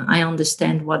STEM. I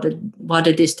understand what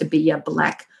it is to be a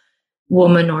Black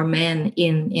woman or man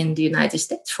in the United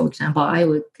States, for example. I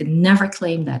could never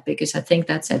claim that because I think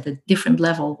that's at a different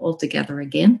level altogether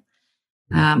again.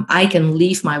 I can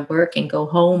leave my work and go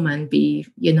home and be,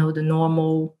 the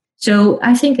normal. So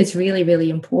I think it's really, really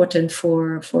important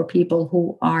for people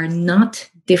who are not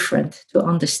different to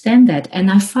understand that.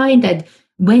 And I find that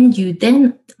when you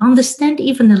then understand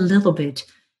even a little bit,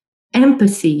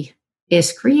 empathy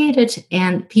is created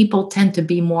and people tend to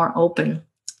be more open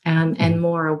and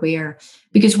more aware.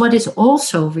 Because what is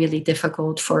also really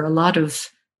difficult for a lot of,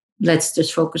 let's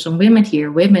just focus on women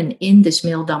here, women in this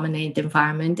male-dominated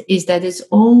environment, is that it's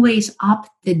always up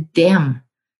to them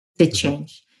to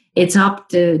change. It's up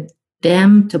to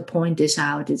them to point this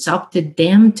out. It's up to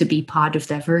them to be part of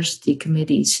diversity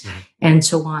committees and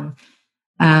so on.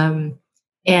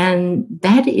 And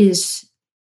that is,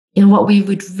 what we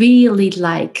would really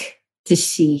like to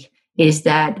see is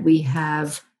that we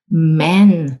have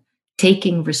men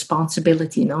taking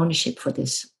responsibility and ownership for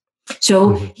this.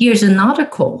 So here's another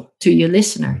call to your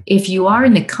listener. If you are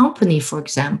in a company, for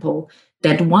example,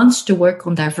 that wants to work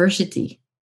on diversity,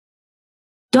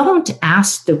 don't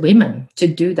ask the women to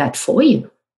do that for you.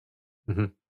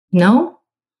 No,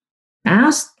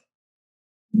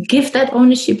 give that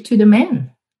ownership to the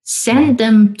men. Send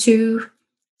them to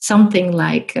something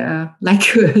like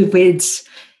WIDS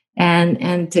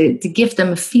and to give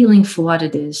them a feeling for what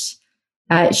it is.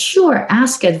 Sure,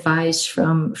 ask advice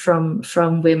from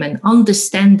women,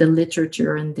 understand the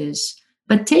literature in this,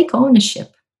 but take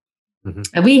ownership.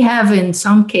 We have, in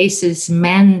some cases,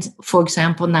 men, for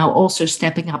example, now also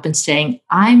stepping up and saying,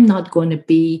 I'm not going to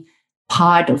be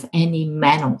part of any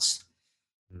panels.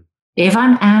 If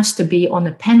I'm asked to be on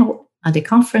a panel at a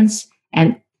conference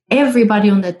and everybody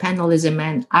on that panel is a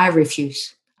man, I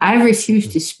refuse. I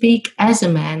refuse to speak as a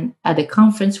man at a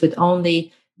conference with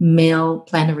only male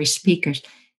plenary speakers.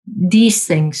 These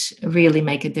things really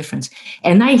make a difference.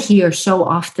 And I hear so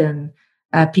often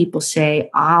people say,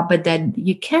 but then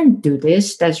you can't do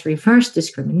this. That's reverse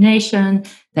discrimination.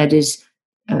 That is,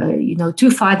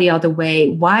 too far the other way.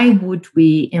 Why would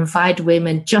we invite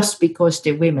women just because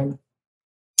they're women?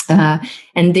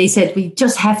 And they said, we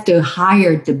just have to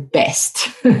hire the best,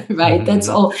 right? That's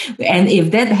all. And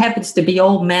if that happens to be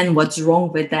all men, what's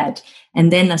wrong with that? And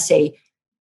then I say,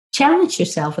 challenge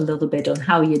yourself a little bit on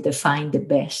how you define the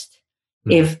best.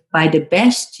 If by the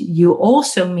best, you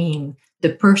also mean the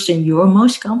person you're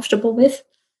most comfortable with,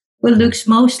 who looks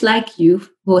most like you,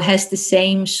 who has the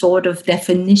same sort of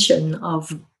definition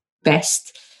of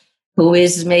best, who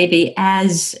is maybe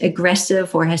as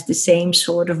aggressive or has the same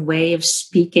sort of way of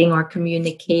speaking or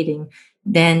communicating,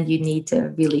 then you need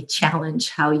to really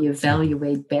challenge how you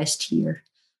evaluate best here.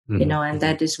 And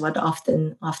that is what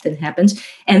often happens.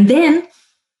 And then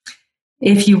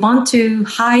if you want to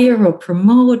hire or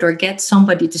promote or get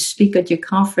somebody to speak at your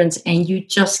conference and you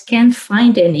just can't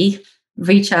find any,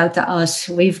 reach out to us.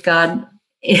 We've got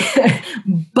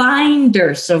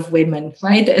binders of women,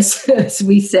 right? As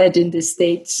we said in the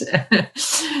States.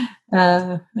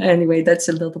 Anyway, that's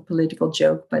a little political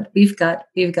joke, but we've got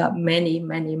many,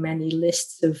 many, many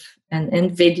lists of and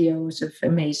videos of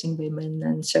amazing women,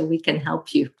 and so we can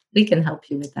help you. We can help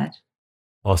you with that.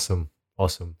 Awesome.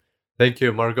 Thank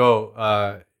you,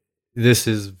 Margot. This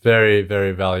is very,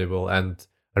 very valuable, and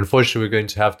unfortunately, we're going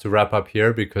to have to wrap up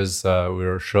here because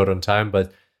we're short on time.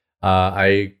 But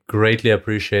I greatly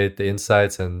appreciate the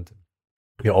insights and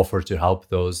your offer to help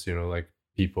those,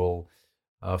 people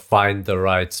find the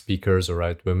right speakers or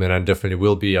right women, and definitely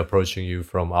we'll be approaching you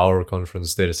from our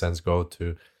conference Data Science Go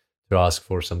to ask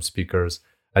for some speakers.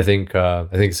 I think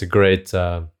it's a great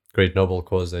noble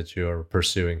cause that you are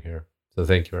pursuing here. So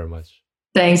thank you very much.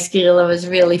 Thanks, Kirill. It was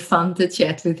really fun to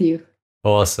chat with you.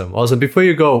 Awesome. Before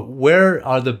you go, where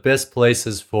are the best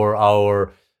places for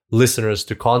our listeners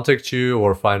to contact you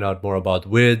or find out more about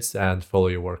WIDS and follow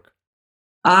your work?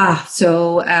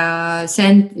 So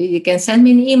you can send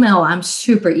me an email. I'm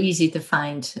super easy to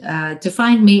find. To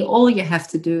find me, all you have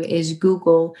to do is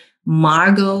Google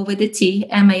Margot with a T,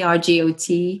 Margot,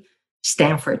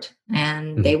 Stanford,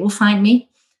 and they will find me.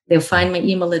 They'll find my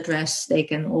email address. They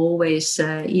can always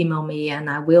email me and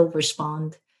I will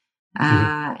respond.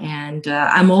 And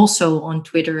I'm also on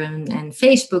Twitter and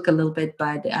Facebook a little bit,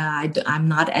 but I'm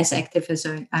not as active as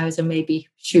I maybe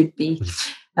should be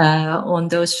on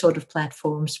those sort of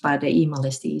platforms, but the email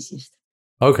is the easiest.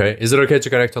 Okay. Is it okay to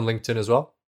connect on LinkedIn as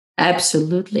well?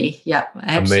 Absolutely. Yeah,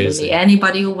 absolutely. Amazing.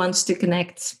 Anybody who wants to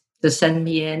connect, just send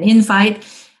me an invite.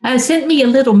 Send me a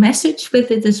little message with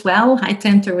it as well. I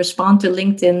tend to respond to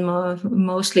LinkedIn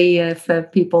mostly if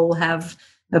people have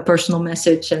a personal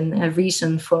message and a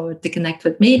reason to connect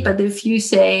with me. But if you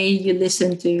say you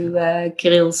listen to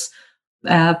Kirill's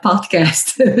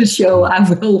podcast show, I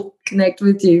will connect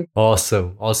with you.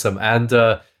 Awesome. And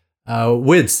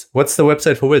WIDS, what's the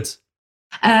website for WIDS?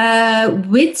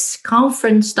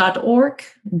 WIDSconference.org,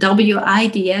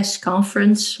 WIDS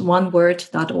conference, one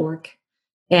word.org.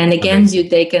 And again,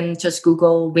 they can just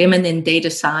Google Women in Data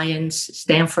Science,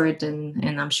 Stanford,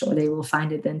 and I'm sure they will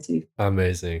find it then too.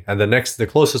 Amazing. And the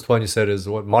closest one you said is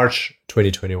what, March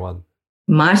 2021?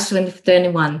 March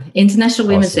 2021, International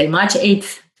Women's Day, March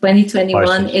 8th,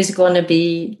 2021 is going to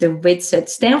be the WIDS at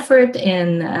Stanford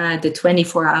and the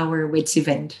 24-hour WIDS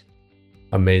event.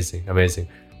 Amazing.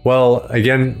 Well,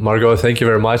 again, Margot, thank you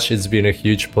very much. It's been a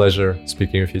huge pleasure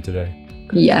speaking with you today.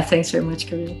 Yeah, thanks very much,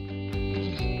 Kirill.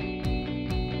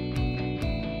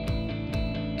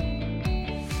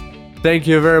 Thank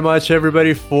you very much,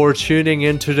 everybody, for tuning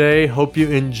in today. Hope you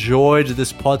enjoyed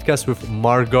this podcast with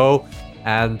Margot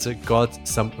and got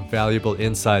some valuable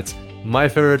insights. My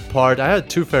favorite part, I had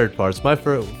two favorite parts. My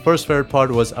first favorite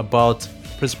part was about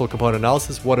principal component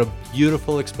analysis. What a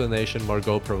beautiful explanation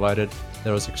Margot provided.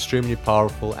 That was extremely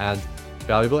powerful and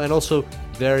valuable and also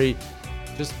very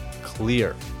just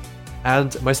clear.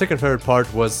 And my second favorite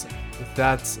part was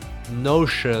that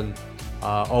notion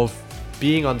of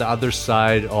being on the other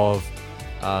side of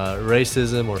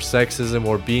racism or sexism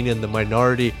or being in the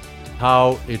minority,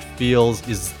 how it feels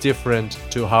is different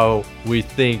to how we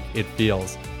think it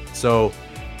feels. So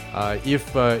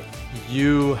if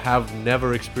you have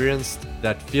never experienced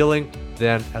that feeling,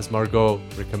 then as Margot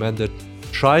recommended,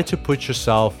 try to put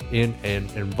yourself in an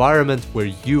environment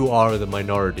where you are the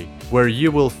minority, where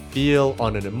you will feel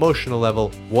on an emotional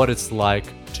level what it's like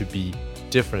to be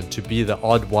different, to be the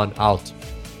odd one out.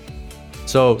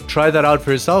 So try that out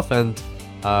for yourself, and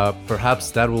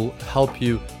perhaps that will help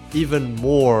you even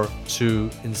more to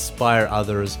inspire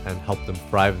others and help them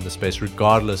thrive in the space,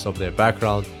 regardless of their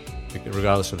background,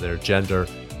 regardless of their gender,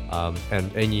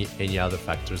 and any other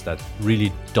factors that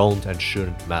really don't and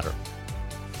shouldn't matter.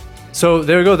 So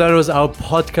there we go. That was our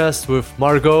podcast with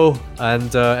Margot.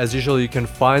 And as usual, you can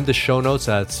find the show notes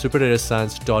at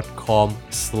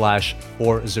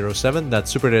superdatascience.com/407.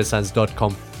 That's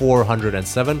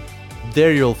superdatascience.com/407.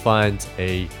 There you'll find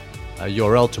a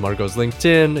URL to Margot's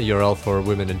LinkedIn, a URL for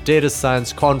Women in Data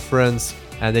Science conference,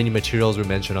 and any materials we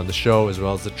mentioned on the show, as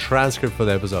well as the transcript for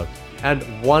the episode. And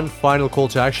one final call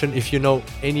to action: if you know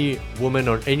any woman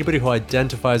or anybody who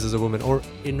identifies as a woman, or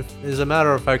as a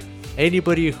matter of fact,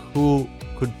 anybody who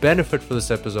could benefit from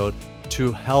this episode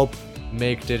to help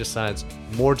make data science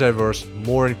more diverse,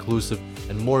 more inclusive,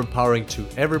 and more empowering to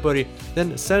everybody,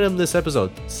 then send them this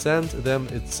episode. Send them,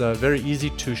 it's very easy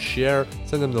to share.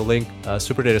 Send them the link,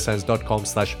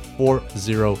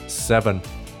 superdatascience.com/407.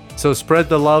 So spread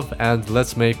the love and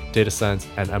let's make data science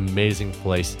an amazing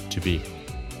place to be.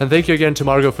 And thank you again to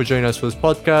Margot for joining us for this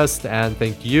podcast, and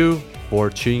thank you for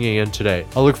tuning in today.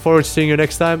 I'll look forward to seeing you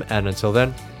next time, and until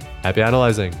then, happy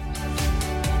analyzing.